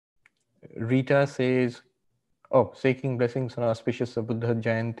 Rita says, oh, seeking blessings on auspicious of Buddha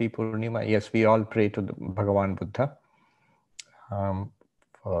Jayanti Purnima. Yes, we all pray to the Bhagavan Buddha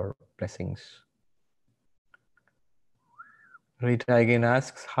for blessings. Rita again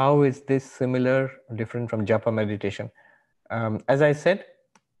asks, how is this similar, different from japa meditation? As I said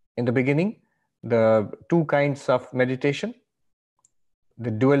in the beginning, the two kinds of meditation, the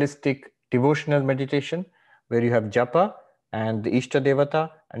dualistic devotional meditation, where you have japa and the Ishta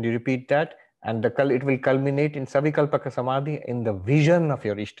Devata, and you repeat that, and it will culminate in Savikalpaka Samadhi in the vision of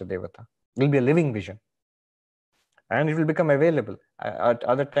your Ishta Devata. It will be a living vision. And it will become available. At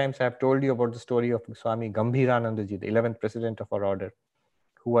other times, I have told you about the story of Swami Gambhiranandaji, the 11th president of our order,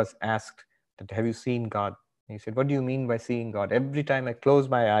 who was asked that, have you seen God? And he said, what do you mean by seeing God? Every time I close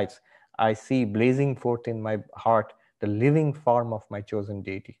my eyes, I see blazing forth in my heart the living form of my chosen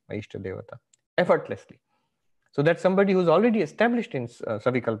deity, my Ishta Devata, effortlessly. So that's somebody who's already established in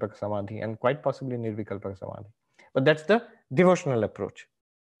Savikalpaka Samadhi and quite possibly Nirvikalpaka Samadhi. But that's the devotional approach.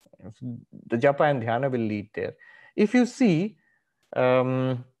 The japa and dhyana will lead there. If you see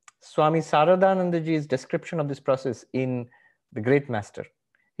Swami Saradanandaji's description of this process in The Great Master,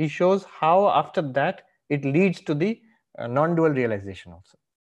 he shows how after that it leads to the non-dual realization also.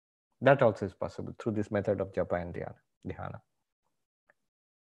 That also is possible through this method of japa and dhyana.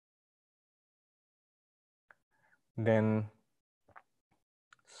 Then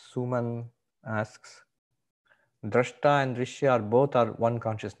Suman asks, Drashta and Drishya are one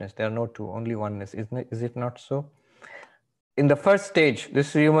consciousness. There are no two, only oneness. Is it not so? In the first stage,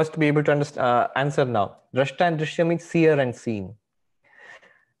 this you must be able to answer now. Drashta and Drishya means seer and seen.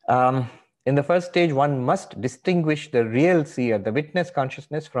 In the first stage, one must distinguish the real seer, the witness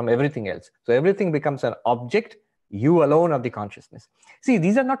consciousness, from everything else. So everything becomes an object. You alone are the consciousness. See,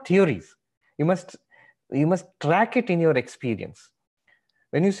 these are not theories. You must track it in your experience.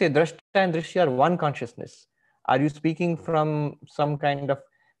 When you say Drashta and Drishya are one consciousness, are you speaking from some kind of,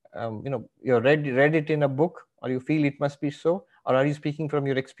 you read it in a book, or you feel it must be so, or are you speaking from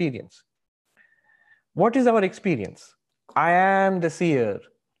your experience? What is our experience? I am the seer.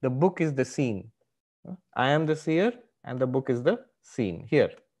 The book is the scene. I am the seer, and the book is the scene.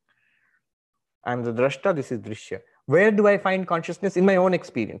 Here, I am the Drashta. This is Drishya. Where do I find consciousness? In my own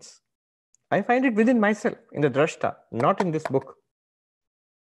experience. I find it within myself, in the Drashta, not in this book.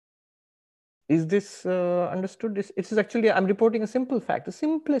 Is this understood? This is actually, I'm reporting a simple fact, the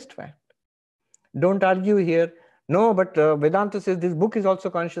simplest fact. Don't argue here. No, but Vedanta says this book is also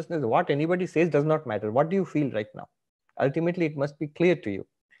consciousness. What anybody says does not matter. What do you feel right now? Ultimately, it must be clear to you.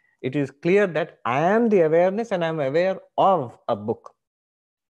 It is clear that I am the awareness and I am aware of a book.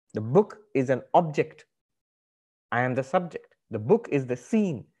 The book is an object. I am the subject. The book is the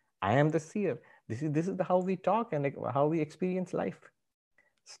scene. I am the seer. This is how we talk and how we experience life.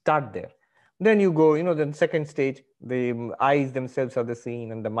 Start there. Then you go, the second stage, the eyes themselves are the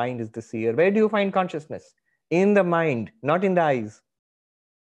scene and the mind is the seer. Where do you find consciousness? In the mind, not in the eyes.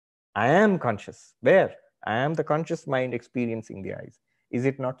 I am conscious. Where? I am the conscious mind experiencing the eyes. Is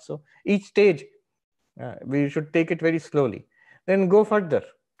it not so? Each stage, we should take it very slowly. Then go further.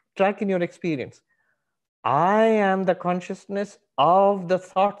 Track in your experience. I am the consciousness of the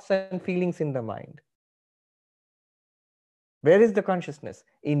thoughts and feelings in the mind. Where is the consciousness?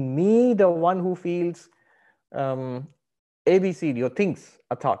 In me, the one who feels ABCD or thinks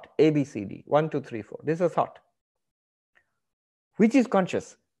a thought, ABCD, 1, 2, 3, 4. This is a thought. Which is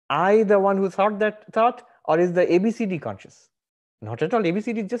conscious? I, the one who thought that thought, or is the ABCD conscious? Not at all.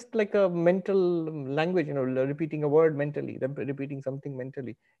 ABCD is just like a mental language, repeating a word mentally, repeating something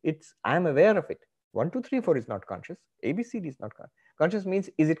mentally. I am aware of it. 1, 2, 3, 4 is not conscious. ABCD is not conscious. Conscious means,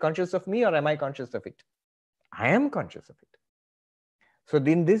 is it conscious of me or am I conscious of it? I am conscious of it. So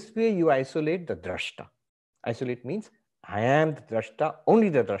in this way, you isolate the drashta. Isolate means I am the drashta, only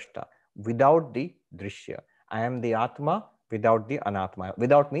the drashta, without the drishya. I am the atma without the anatma.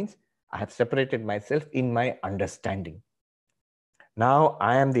 Without means I have separated myself in my understanding. Now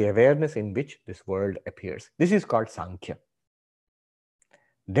I am the awareness in which this world appears. This is called Sankhya.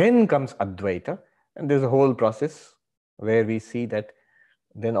 Then comes Advaita, and there's a whole process where we see that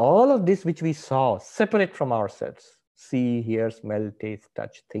then all of this which we saw separate from ourselves, see, hear, smell, taste,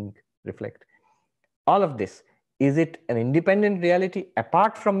 touch, think, reflect, all of this, is it an independent reality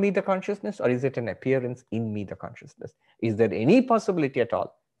apart from me, the consciousness, or is it an appearance in me, the consciousness? Is there any possibility at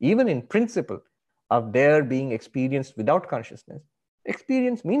all, even in principle, of their being experienced without consciousness?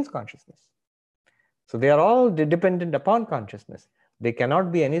 Experience means consciousness. So they are all dependent upon consciousness. They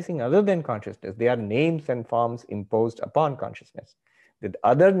cannot be anything other than consciousness. They are names and forms imposed upon consciousness. The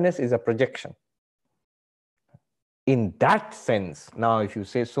otherness is a projection. In that sense, now if you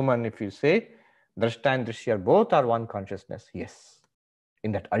say, Suman, if you say, Drashta and Drishya both are one consciousness, yes,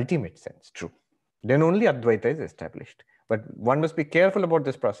 in that ultimate sense, true. Then only Advaita is established. But one must be careful about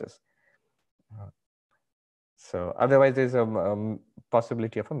this process. So otherwise there's a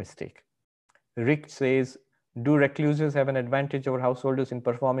possibility of a mistake. Rick says, do recluses have an advantage over householders in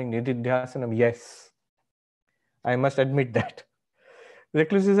performing nididhyasanam? Yes, I must admit that.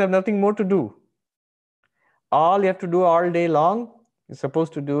 Recluses have nothing more to do. All you have to do all day long, you're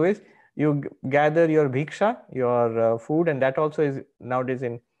supposed to do is, you gather your bhiksha, your food, and that also is nowadays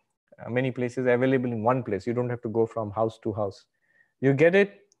in many places available in one place. You don't have to go from house to house. You get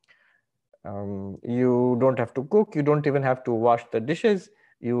it. You don't have to cook. You don't even have to wash the dishes.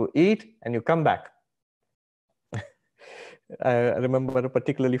 You eat and you come back. I remember a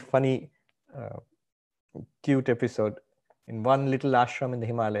particularly funny, cute episode in one little ashram in the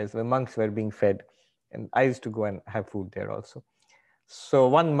Himalayas where monks were being fed. And I used to go and have food there also. So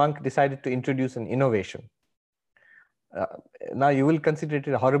one monk decided to introduce an innovation. Now you will consider it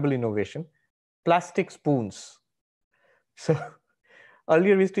a horrible innovation. Plastic spoons. So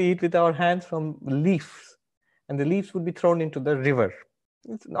earlier we used to eat with our hands from leaves, and the leaves would be thrown into the river.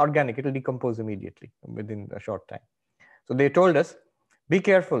 It's organic, it will decompose immediately within a short time. So they told us, be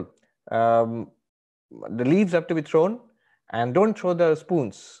careful. The leaves have to be thrown, and don't throw the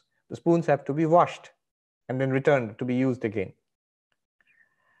spoons. The spoons have to be washed and then returned to be used again.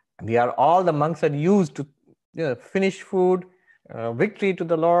 And all the monks are used to finish food, victory to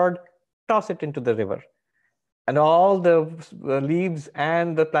the Lord, toss it into the river. And all the leaves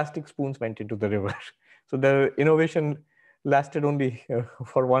and the plastic spoons went into the river. So the innovation lasted only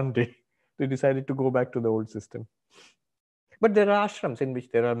for one day. They decided to go back to the old system. But there are ashrams in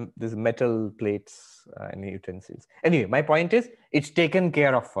which there are these metal plates and utensils. Anyway, my point is, it's taken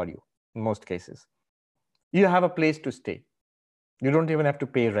care of for you in most cases. You have a place to stay. You don't even have to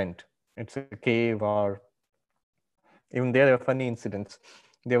pay rent. It's a cave, or even there are funny incidents.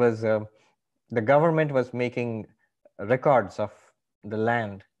 There was the government was making records of the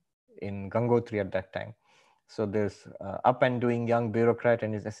land in Gangotri at that time. So this up and doing young bureaucrat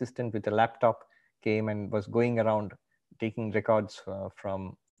and his assistant with a laptop came and was going around taking records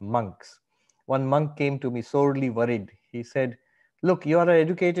from monks. One monk came to me sorely worried. He said, look, you are an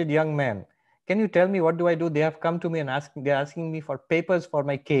educated young man. Can you tell me what do I do? They have come to me and they're asking me for papers for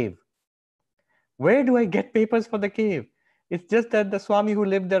my cave. Where do I get papers for the cave? It's just that the Swami who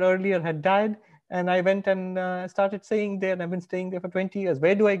lived there earlier had died, and I went and started staying there, and I've been staying there for 20 years.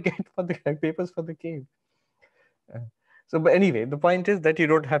 Where do I get for the papers for the cave? But anyway, the point is that you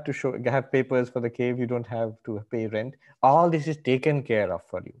don't have to have papers for the cave. You don't have to pay rent. All this is taken care of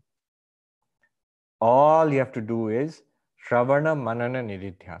for you. All you have to do is Shravana, Manana,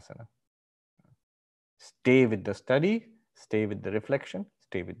 Nididhyasana. Stay with the study, stay with the reflection,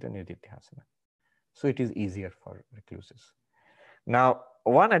 stay with the Nididhyasana. So it is easier for recluses. Now,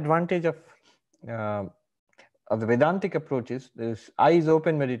 one advantage of the Vedantic approach is this eyes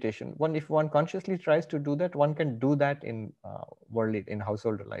open meditation. If one consciously tries to do that, one can do that in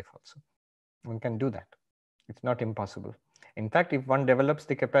household life also. One can do that. It's not impossible. In fact, if one develops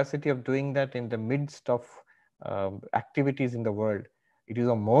the capacity of doing that in the midst of activities in the world, it is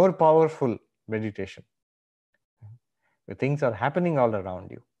a more powerful meditation. Where things are happening all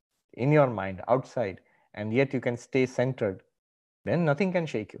around you, in your mind, outside, and yet you can stay centered, then nothing can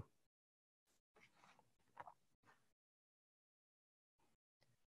shake you.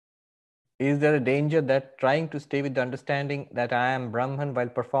 Is there a danger that trying to stay with the understanding that I am Brahman while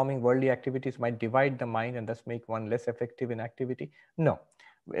performing worldly activities might divide the mind and thus make one less effective in activity? No.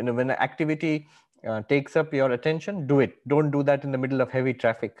 When an activity takes up your attention, do it. Don't do that in the middle of heavy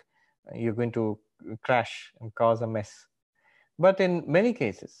traffic. You're going to crash and cause a mess. But in many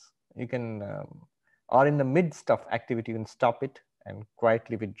cases, you can, or in the midst of activity, you can stop it and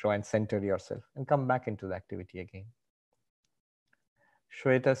quietly withdraw and center yourself and come back into the activity again.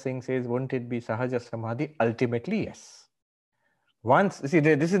 Shweta Singh says, won't it be Sahaja Samadhi? Ultimately, yes. Once, see,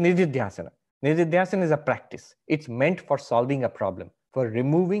 this is Nididhyasana. Nididhyasana is a practice. It's meant for solving a problem, for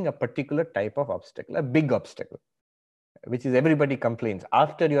removing a particular type of obstacle, a big obstacle, which is everybody complains.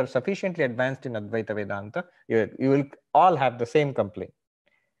 After you are sufficiently advanced in Advaita Vedanta, you will all have the same complaint.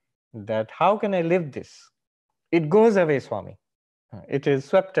 That how can I live this? It goes away, Swami. It is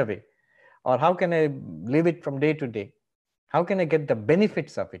swept away. Or how can I live it from day to day? How can I get the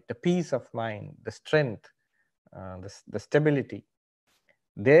benefits of it, the peace of mind, the strength, the stability?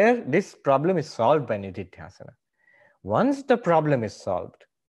 There, this problem is solved by Nididhyasana. Once the problem is solved,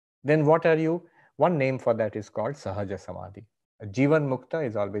 then what are you? One name for that is called Sahaja Samadhi. Jivan Mukta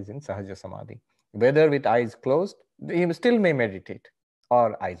is always in Sahaja Samadhi. Whether with eyes closed, he still may meditate,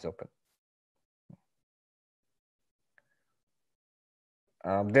 or eyes open.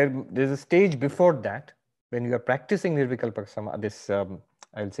 There's a stage before that when you are practicing Nirvikalpa Samadhi,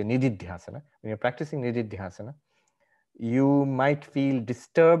 I will say Nididhyasana. When you're practicing Nididhyasana, you might feel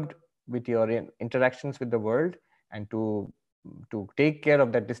disturbed with your interactions with the world, and to take care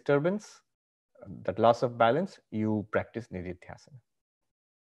of that disturbance, that loss of balance, you practice Nididhyasana.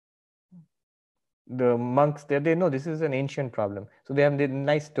 The monks there, they know this is an ancient problem. So they have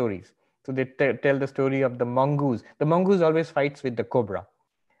nice stories. So they tell the story of the mongoose. The mongoose always fights with the cobra.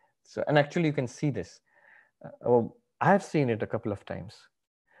 So, and actually you can see this. I have seen it a couple of times.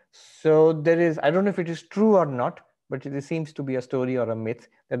 So there is, I don't know if it is true or not, but it seems to be a story or a myth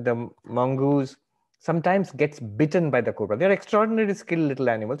that the mongoose sometimes gets bitten by the cobra. They're extraordinarily skilled little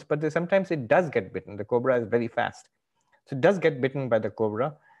animals, but sometimes it does get bitten. The cobra is very fast. So it does get bitten by the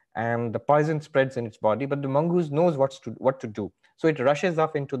cobra, and the poison spreads in its body, but the mongoose knows what to do. So it rushes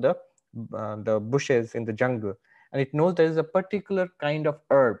off into the bushes in the jungle, and it knows there is a particular kind of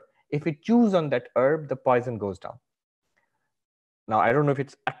herb. If it chews on that herb, the poison goes down. Now, I don't know if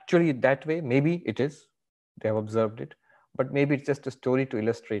it's actually that way. Maybe it is. They have observed it. But maybe it's just a story to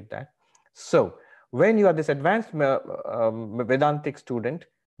illustrate that. So, when you are this advanced Vedantic student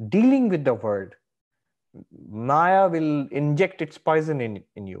dealing with the world, Maya will inject its poison in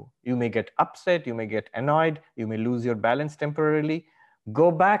you. You may get upset, you may get annoyed, you may lose your balance temporarily.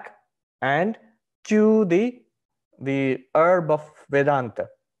 Go back and chew the herb of Vedanta.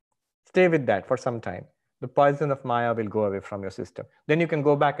 Stay with that for some time. The poison of Maya will go away from your system. Then you can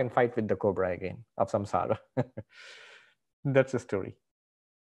go back and fight with the cobra again of samsara. That's the story.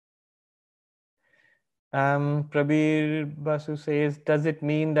 Prabir Basu says, does it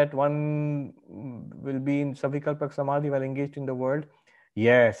mean that one will be in Savikalpak Samadhi while engaged in the world?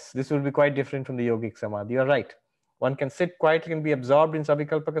 Yes, this will be quite different from the yogic Samadhi. You're right. One can sit quietly and be absorbed in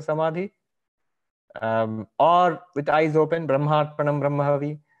Savikalpaka Samadhi, or with eyes open, Brahmarpanam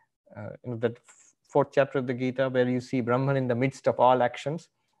Brahmahavi, that fourth chapter of the Gita, where you see Brahman in the midst of all actions,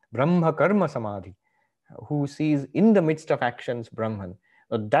 Brahma Karma Samadhi, who sees in the midst of actions Brahman.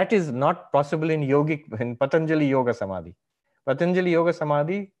 That is not possible in Patanjali Yoga Samadhi. Patanjali Yoga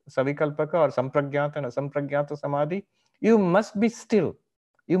Samadhi, Savikalpaka or Sampragyata and Asampragyata Samadhi, you must be still.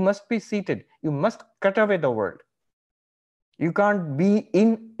 You must be seated. You must cut away the world. You can't be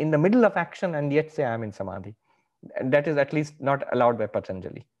in the middle of action and yet say, I am in Samadhi. And that is at least not allowed by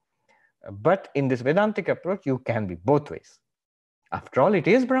Patanjali. But in this Vedantic approach, you can be both ways. After all, it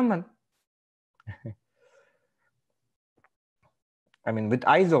is Brahman. I mean, with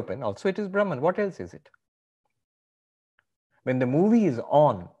eyes open, also it is Brahman. What else is it? When the movie is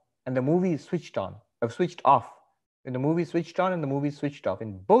on and the movie is switched off, when the movie is switched on and the movie is switched off,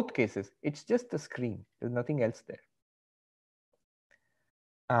 in both cases, it's just the screen. There's nothing else there.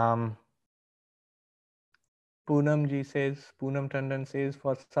 Poonam Tandon says,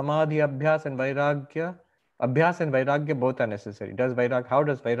 for Samadhi, Abhyas and Vairagya both are necessary. How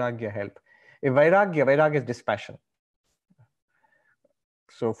does Vairagya help? If Vairagya is dispassion.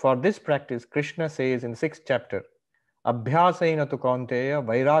 So for this practice, Krishna says in the 6th chapter Abhyasena tu kaunteya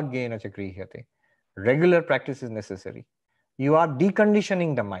vairagyena cha grihyate. Regular practice is necessary. You are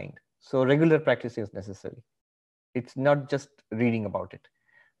deconditioning the mind. So regular practice is necessary. It's not just reading about it.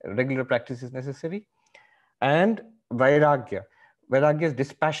 Regular practice is necessary. And vairagya. Vairagya is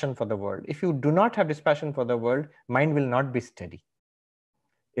dispassion for the world. If you do not have dispassion for the world, mind will not be steady.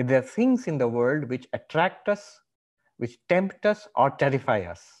 If there are things in the world which attract us, which tempt us or terrify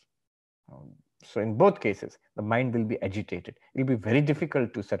us. So in both cases, the mind will be agitated. It will be very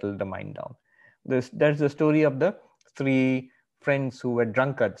difficult to settle the mind down. That's the story of the three friends who were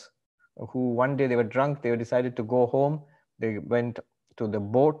drunkards, who one day they were drunk, they decided to go home. They went to the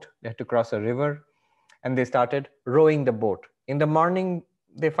boat, they had to cross a river, and they started rowing the boat. In the morning,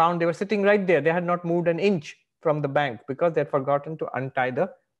 they found they were sitting right there. They had not moved an inch from the bank because they had forgotten to untie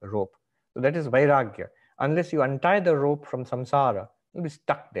the rope. So that is vairagya. Unless you untie the rope from samsara, you'll be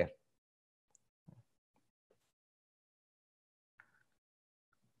stuck there.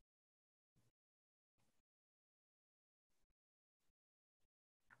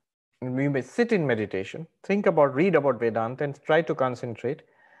 We may sit in meditation, think about, read about Vedanta and try to concentrate.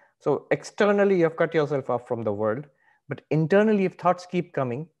 So externally, you have cut yourself off from the world, but internally, if thoughts keep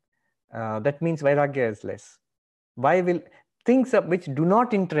coming, that means vairagya is less. Why will things which do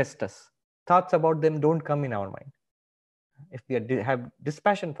not interest us, thoughts about them don't come in our mind? If we have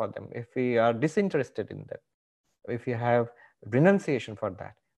dispassion for them, if we are disinterested in them, if you have renunciation for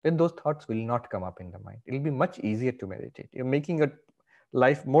that, then those thoughts will not come up in the mind. It will be much easier to meditate. You're making a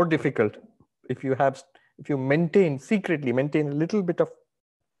life more difficult if you maintain secretly maintain a little bit of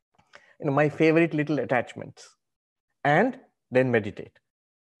my favorite little attachments and then meditate.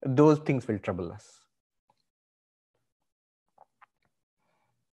 Those things will trouble us.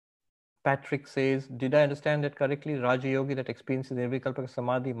 Patrick says, did I understand that correctly? Raja Yogi that experiences Nirvikalpa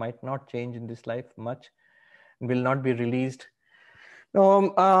Samadhi might not change in this life much and will not be released.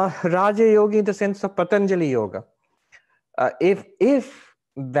 No, Raja Yogi in the sense of Patanjali Yoga. If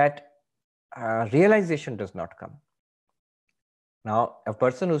that realization does not come. Now, a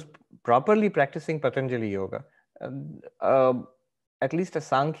person who's properly practicing Patanjali Yoga, at least a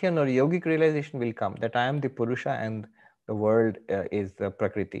Sankhyan or yogic realization will come that I am the Purusha and the world is the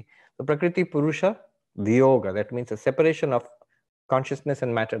Prakriti. The Prakriti Purusha, Viyoga, that means a separation of consciousness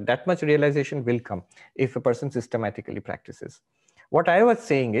and matter. That much realization will come if a person systematically practices. What I was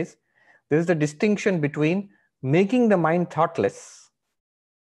saying is, there is a distinction between making the mind thoughtless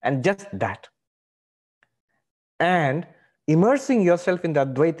and just that, and immersing yourself in the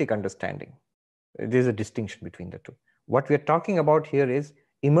Advaitic understanding. There is a distinction between the two. What we are talking about here is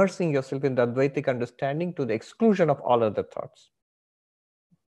immersing yourself in the Advaitic understanding to the exclusion of all other thoughts.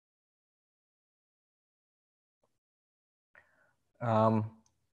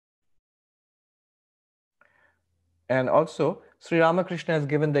 And also, Sri Ramakrishna has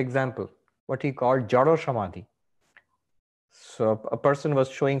given the example, what he called Jaro Samadhi. So a person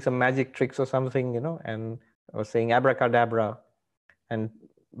was showing some magic tricks or something, and was saying abracadabra. And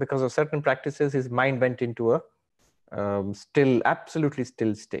because of certain practices, his mind went into a absolutely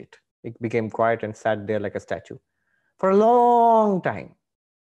still state. It became quiet and sat there like a statue for a long time,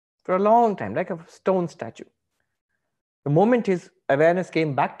 like a stone statue. The moment his awareness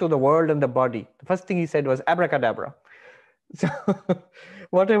came back to the world and the body, the first thing he said was abracadabra. So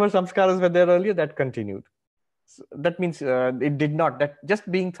whatever samskaras were there earlier, that continued. So that means it did not, that just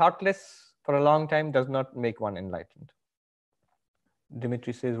being thoughtless for a long time does not make one enlightened.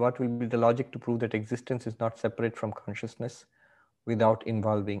 Dimitri says, what will be the logic to prove that existence is not separate from consciousness without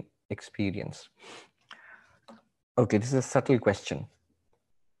involving experience? Okay, this is a subtle question.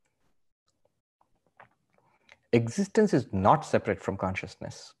 Existence is not separate from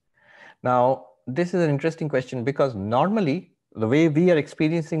consciousness. Now, this is an interesting question because normally, the way we are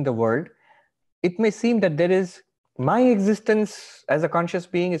experiencing the world, it may seem that there is my existence as a conscious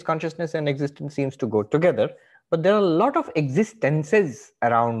being is consciousness and existence seems to go together. But there are a lot of existences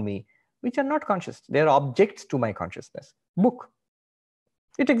around me which are not conscious. They are objects to my consciousness. Book.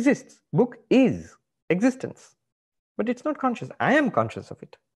 It exists. Book is existence. But it's not conscious. I am conscious of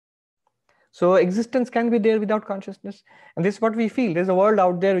it. So existence can be there without consciousness. And this is what we feel. There's a world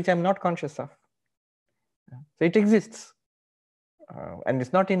out there which I'm not conscious of. So it exists. And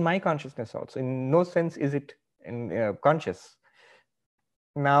it's not in my consciousness also. In no sense is it conscious.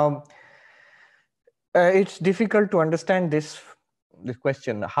 Now, it's difficult to understand this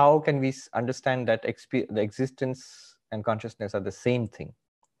question. How can we understand that the existence and consciousness are the same thing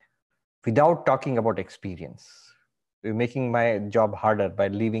without talking about experience? We're making my job harder by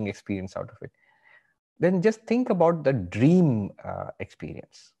leaving experience out of it. Then just think about the dream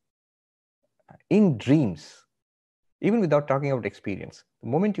experience. In dreams, even without talking about experience. The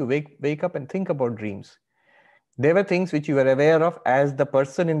moment you wake up and think about dreams, there were things which you were aware of as the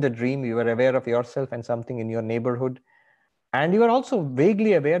person in the dream. You were aware of yourself and something in your neighborhood. And you are also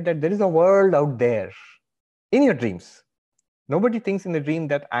vaguely aware that there is a world out there in your dreams. Nobody thinks in the dream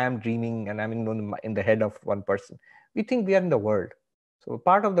that I am dreaming and I'm in the head of one person. We think we are in the world. So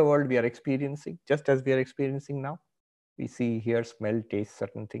part of the world we are experiencing, just as we are experiencing now. We see, hear, smell, taste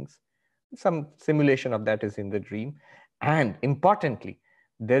certain things. Some simulation of that is in the dream. And importantly,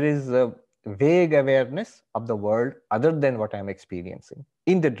 there is a vague awareness of the world other than what I'm experiencing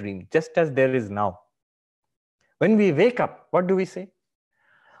in the dream, just as there is now. When we wake up, what do we say?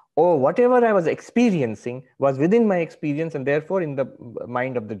 Oh, whatever I was experiencing was within my experience and therefore in the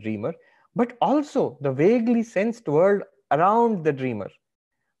mind of the dreamer, but also the vaguely sensed world around the dreamer.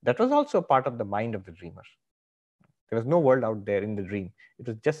 That was also part of the mind of the dreamer. There was no world out there in the dream. It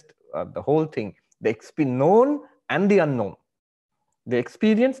was just the whole thing, the known and the unknown, the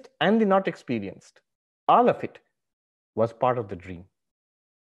experienced and the not experienced. All of it was part of the dream.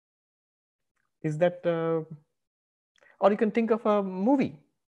 Is that, or you can think of a movie.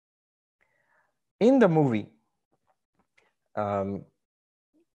 In the movie, the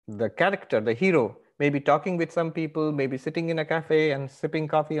character, the hero, may be talking with some people, maybe sitting in a cafe and sipping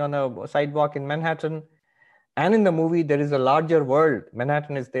coffee on a sidewalk in Manhattan. And in the movie, there is a larger world.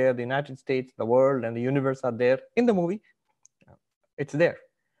 Manhattan is there, the United States, the world, and the universe are there. In the movie, it's there.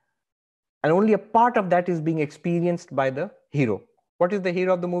 And only a part of that is being experienced by the hero. What is the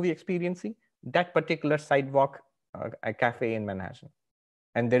hero of the movie experiencing? That particular sidewalk, a cafe in Manhattan.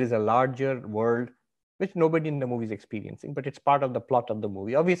 And there is a larger world which nobody in the movie is experiencing, but it's part of the plot of the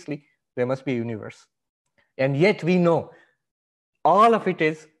movie. Obviously, there must be a universe. And yet we know all of it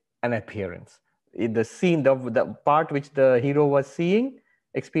is an appearance. The scene, the part which the hero was seeing,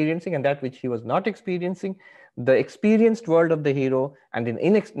 experiencing, and that which he was not experiencing, the experienced world of the hero and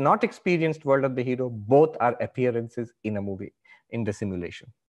the not experienced world of the hero, both are appearances in a movie, in the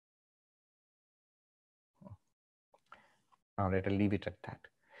simulation. All right, I'll leave it at that.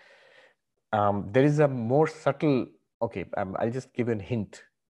 There is a more subtle, okay, I'll just give a hint.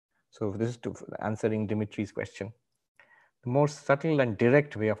 So this is to answering Dimitri's question. The more subtle and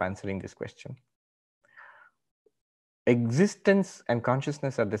direct way of answering this question. Existence and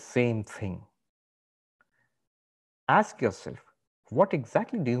consciousness are the same thing. Ask yourself, what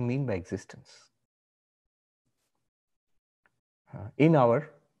exactly do you mean by existence? In our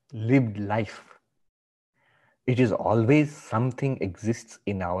lived life, it is always something exists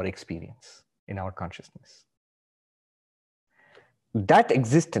in our experience, in our consciousness. That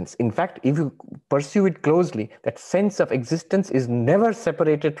existence, in fact, if you pursue it closely, that sense of existence is never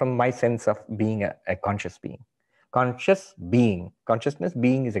separated from my sense of being a conscious being. Conscious being, consciousness,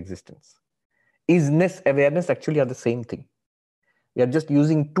 being is existence. Isness, awareness actually are the same thing. We are just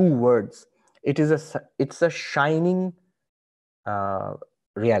using two words. It's a shining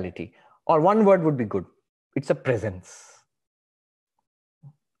reality. Or one word would be good. It's a presence.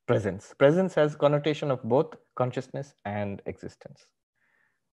 Presence. Presence has connotation of both consciousness and existence.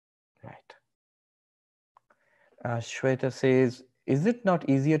 Right. Shweta says, is it not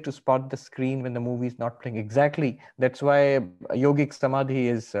easier to spot the screen when the movie is not playing? Exactly. That's why yogic samadhi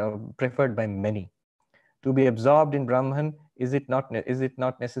is preferred by many. To be absorbed in Brahman, is it not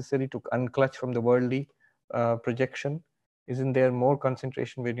necessary to unclutch from the worldly projection? Isn't there more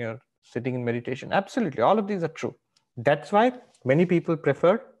concentration when you're sitting in meditation? Absolutely. All of these are true. That's why many people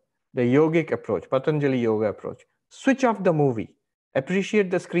prefer the yogic approach, Patanjali yoga approach. Switch off the movie. Appreciate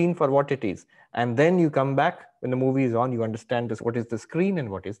the screen for what it is. And then you come back when the movie is on, you understand this, what is the screen and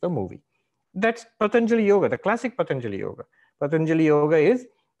what is the movie. That's Patanjali yoga, the classic Patanjali yoga. Patanjali yoga is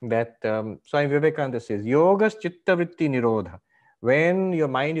that Swami Vivekananda says, yogas chitta vritti nirodha. When your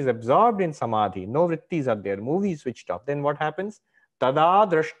mind is absorbed in samadhi, no vrittis are there, movie is switched off, then what happens? Tada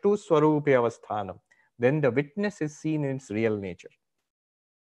drashtu swarupe avasthanam. Then the witness is seen in its real nature.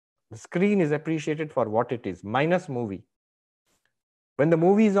 The screen is appreciated for what it is, minus movie. When the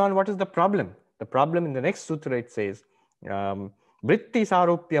movie is on, what is the problem? The problem in the next sutra, it says, vritti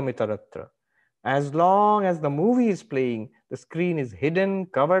sarupyam itaratra. As long as the movie is playing, the screen is hidden,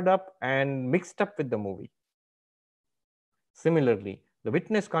 covered up, and mixed up with the movie. Similarly, the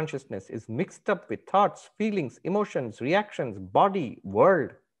witness consciousness is mixed up with thoughts, feelings, emotions, reactions, body,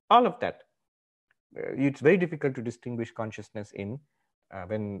 world, all of that. It's very difficult to distinguish consciousness in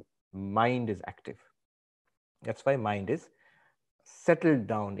when mind is active. That's why mind is settled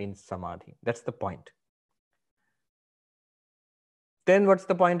down in samadhi. That's the point. Then what's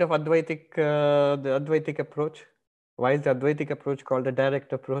the point of Advaitic, the Advaitic approach? Why is the Advaitic approach called the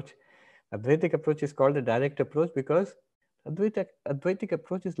direct approach? Advaitic approach is called the direct approach because Advaitic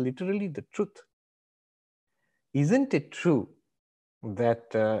approach is literally the truth. Isn't it true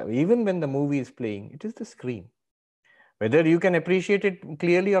that even when the movie is playing, it is the screen? Whether you can appreciate it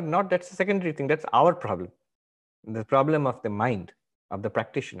clearly or not, that's a secondary thing. That's our problem. The problem of the mind, of the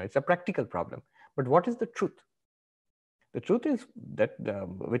practitioner. It's a practical problem. But what is the truth? The truth is that the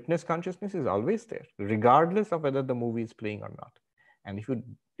witness consciousness is always there, regardless of whether the movie is playing or not. And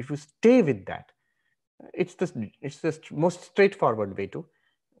if you stay with that, it's the most straightforward way to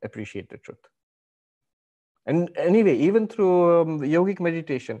appreciate the truth. And anyway, even through yogic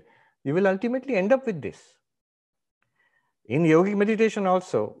meditation, you will ultimately end up with this. In yogic meditation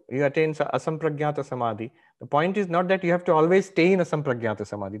also, you attain asampragyata samadhi. The point is not that you have to always stay in asampragyata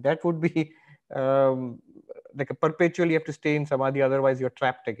samadhi. That would be like a perpetually you have to stay in samadhi, otherwise you're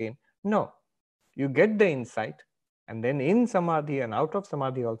trapped again. No, you get the insight, and then in samadhi and out of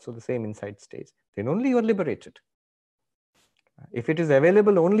samadhi also the same insight stays. Then only you are liberated. If it is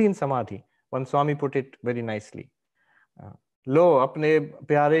available only in samadhi, one Swami put it very nicely. लो अपने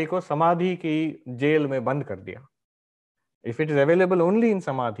प्यारे को समाधि की jail में बंद कर दिया. If it is available only in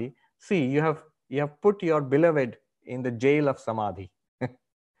samadhi, see, you have put your beloved in the jail of samadhi.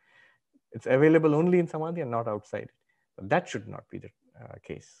 It's available only in samadhi and not outside. But that should not be the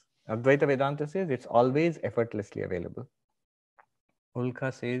case. Advaita Vedanta says it's always effortlessly available.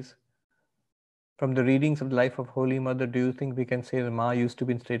 Ulka says, from the readings of the life of Holy Mother, do you think we can say that Ma used to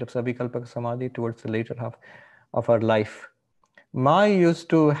be in state of Savikalpaka Samadhi towards the later half of her life? Ma used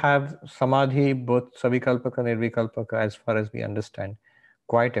to have Samadhi, both Savikalpaka and Nirvikalpaka, as far as we understand,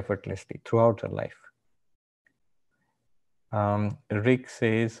 quite effortlessly throughout her life. Rick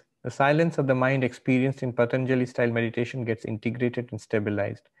says, the silence of the mind experienced in Patanjali style meditation gets integrated and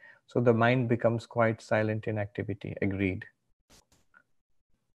stabilized. So the mind becomes quite silent in activity. Agreed.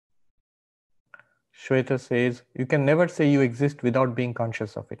 Shweta says, you can never say you exist without being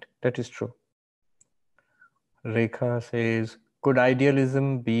conscious of it. That is true. Rekha says, could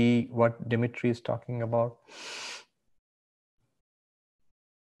idealism be what Dimitri is talking about?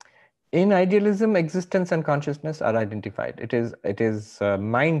 In idealism, existence and consciousness are identified. It is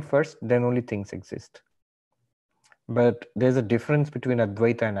mind first, then only things exist. But there's a difference between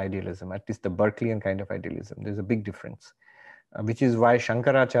Advaita and idealism, at least the Berkeleyan kind of idealism. There's a big difference, which is why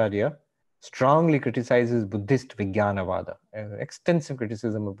Shankaracharya strongly criticizes Buddhist Vijnanavada, extensive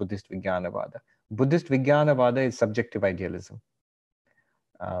criticism of Buddhist Vijnanavada. Buddhist Vijnanavada is subjective idealism,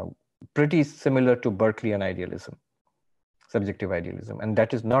 pretty similar to Berkeleyan idealism, subjective idealism, and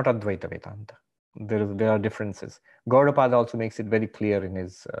that is not Advaita Vedanta. There are differences. Gaudapada also makes it very clear in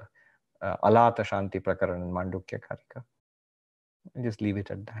his Alata Shanti Prakaran and Mandukya Karika. And just leave it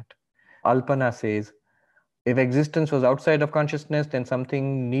at that. Alpana says, if existence was outside of consciousness, then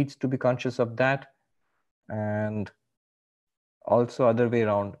something needs to be conscious of that. And also other way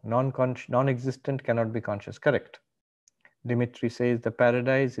around, non-existent cannot be conscious. Correct. Dimitri says, the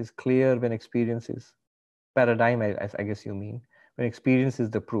paradise is clear when experience is, paradigm I guess you mean, when experience is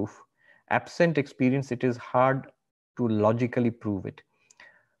the proof. Absent experience, it is hard to logically prove it.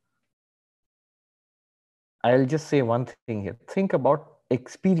 I'll just say one thing here. Think about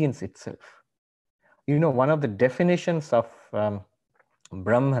experience itself. You know, one of the definitions of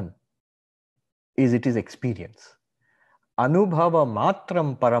Brahman is it is experience. Anubhava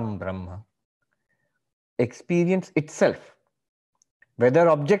matram param Brahma. Experience itself. Whether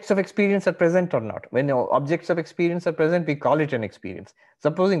objects of experience are present or not. When objects of experience are present, we call it an experience.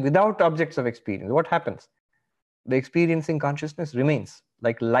 Supposing without objects of experience, what happens? The experiencing consciousness remains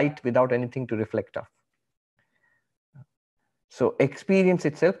like light without anything to reflect off. So experience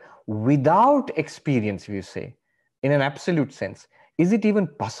itself, without experience, we say, in an absolute sense, is it even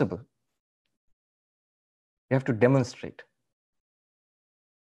possible? You have to demonstrate.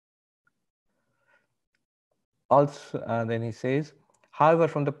 Also, then he says, however,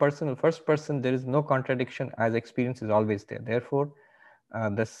 from the first person, there is no contradiction as experience is always there. Therefore,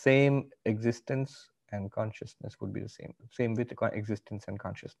 the same existence and consciousness would be the same. Same with existence and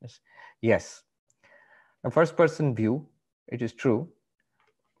consciousness. Yes. A first person view, it is true.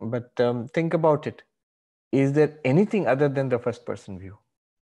 But think about it. Is there anything other than the first person view?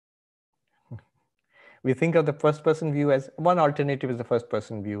 We think of the first person view as one alternative is the first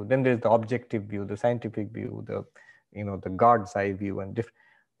person view. Then there's the objective view, the scientific view, the God's eye view, and different.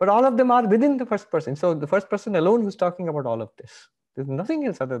 But all of them are within the first person. So the first person alone who's talking about all of this. There's nothing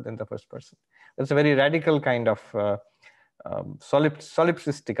else other than the first person. That's a very radical kind of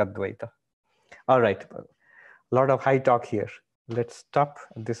solipsistic Advaita. All right, a lot of high talk here. Let's stop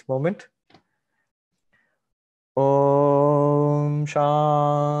at this moment. Om Om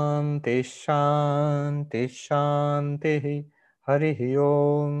Shanti Shanti Shanti. Hari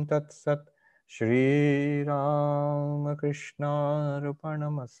Om Tat Sat. Shri Ram Krishna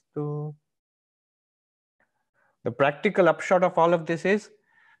Arpanamastu. The practical upshot of all of this is,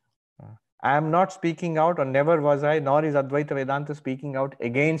 I am not speaking out, or never was I, nor is Advaita Vedanta speaking out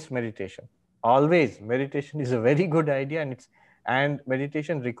against meditation. Always, meditation is a very good idea, and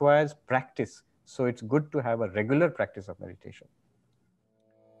meditation requires practice. So it's good to have a regular practice of meditation.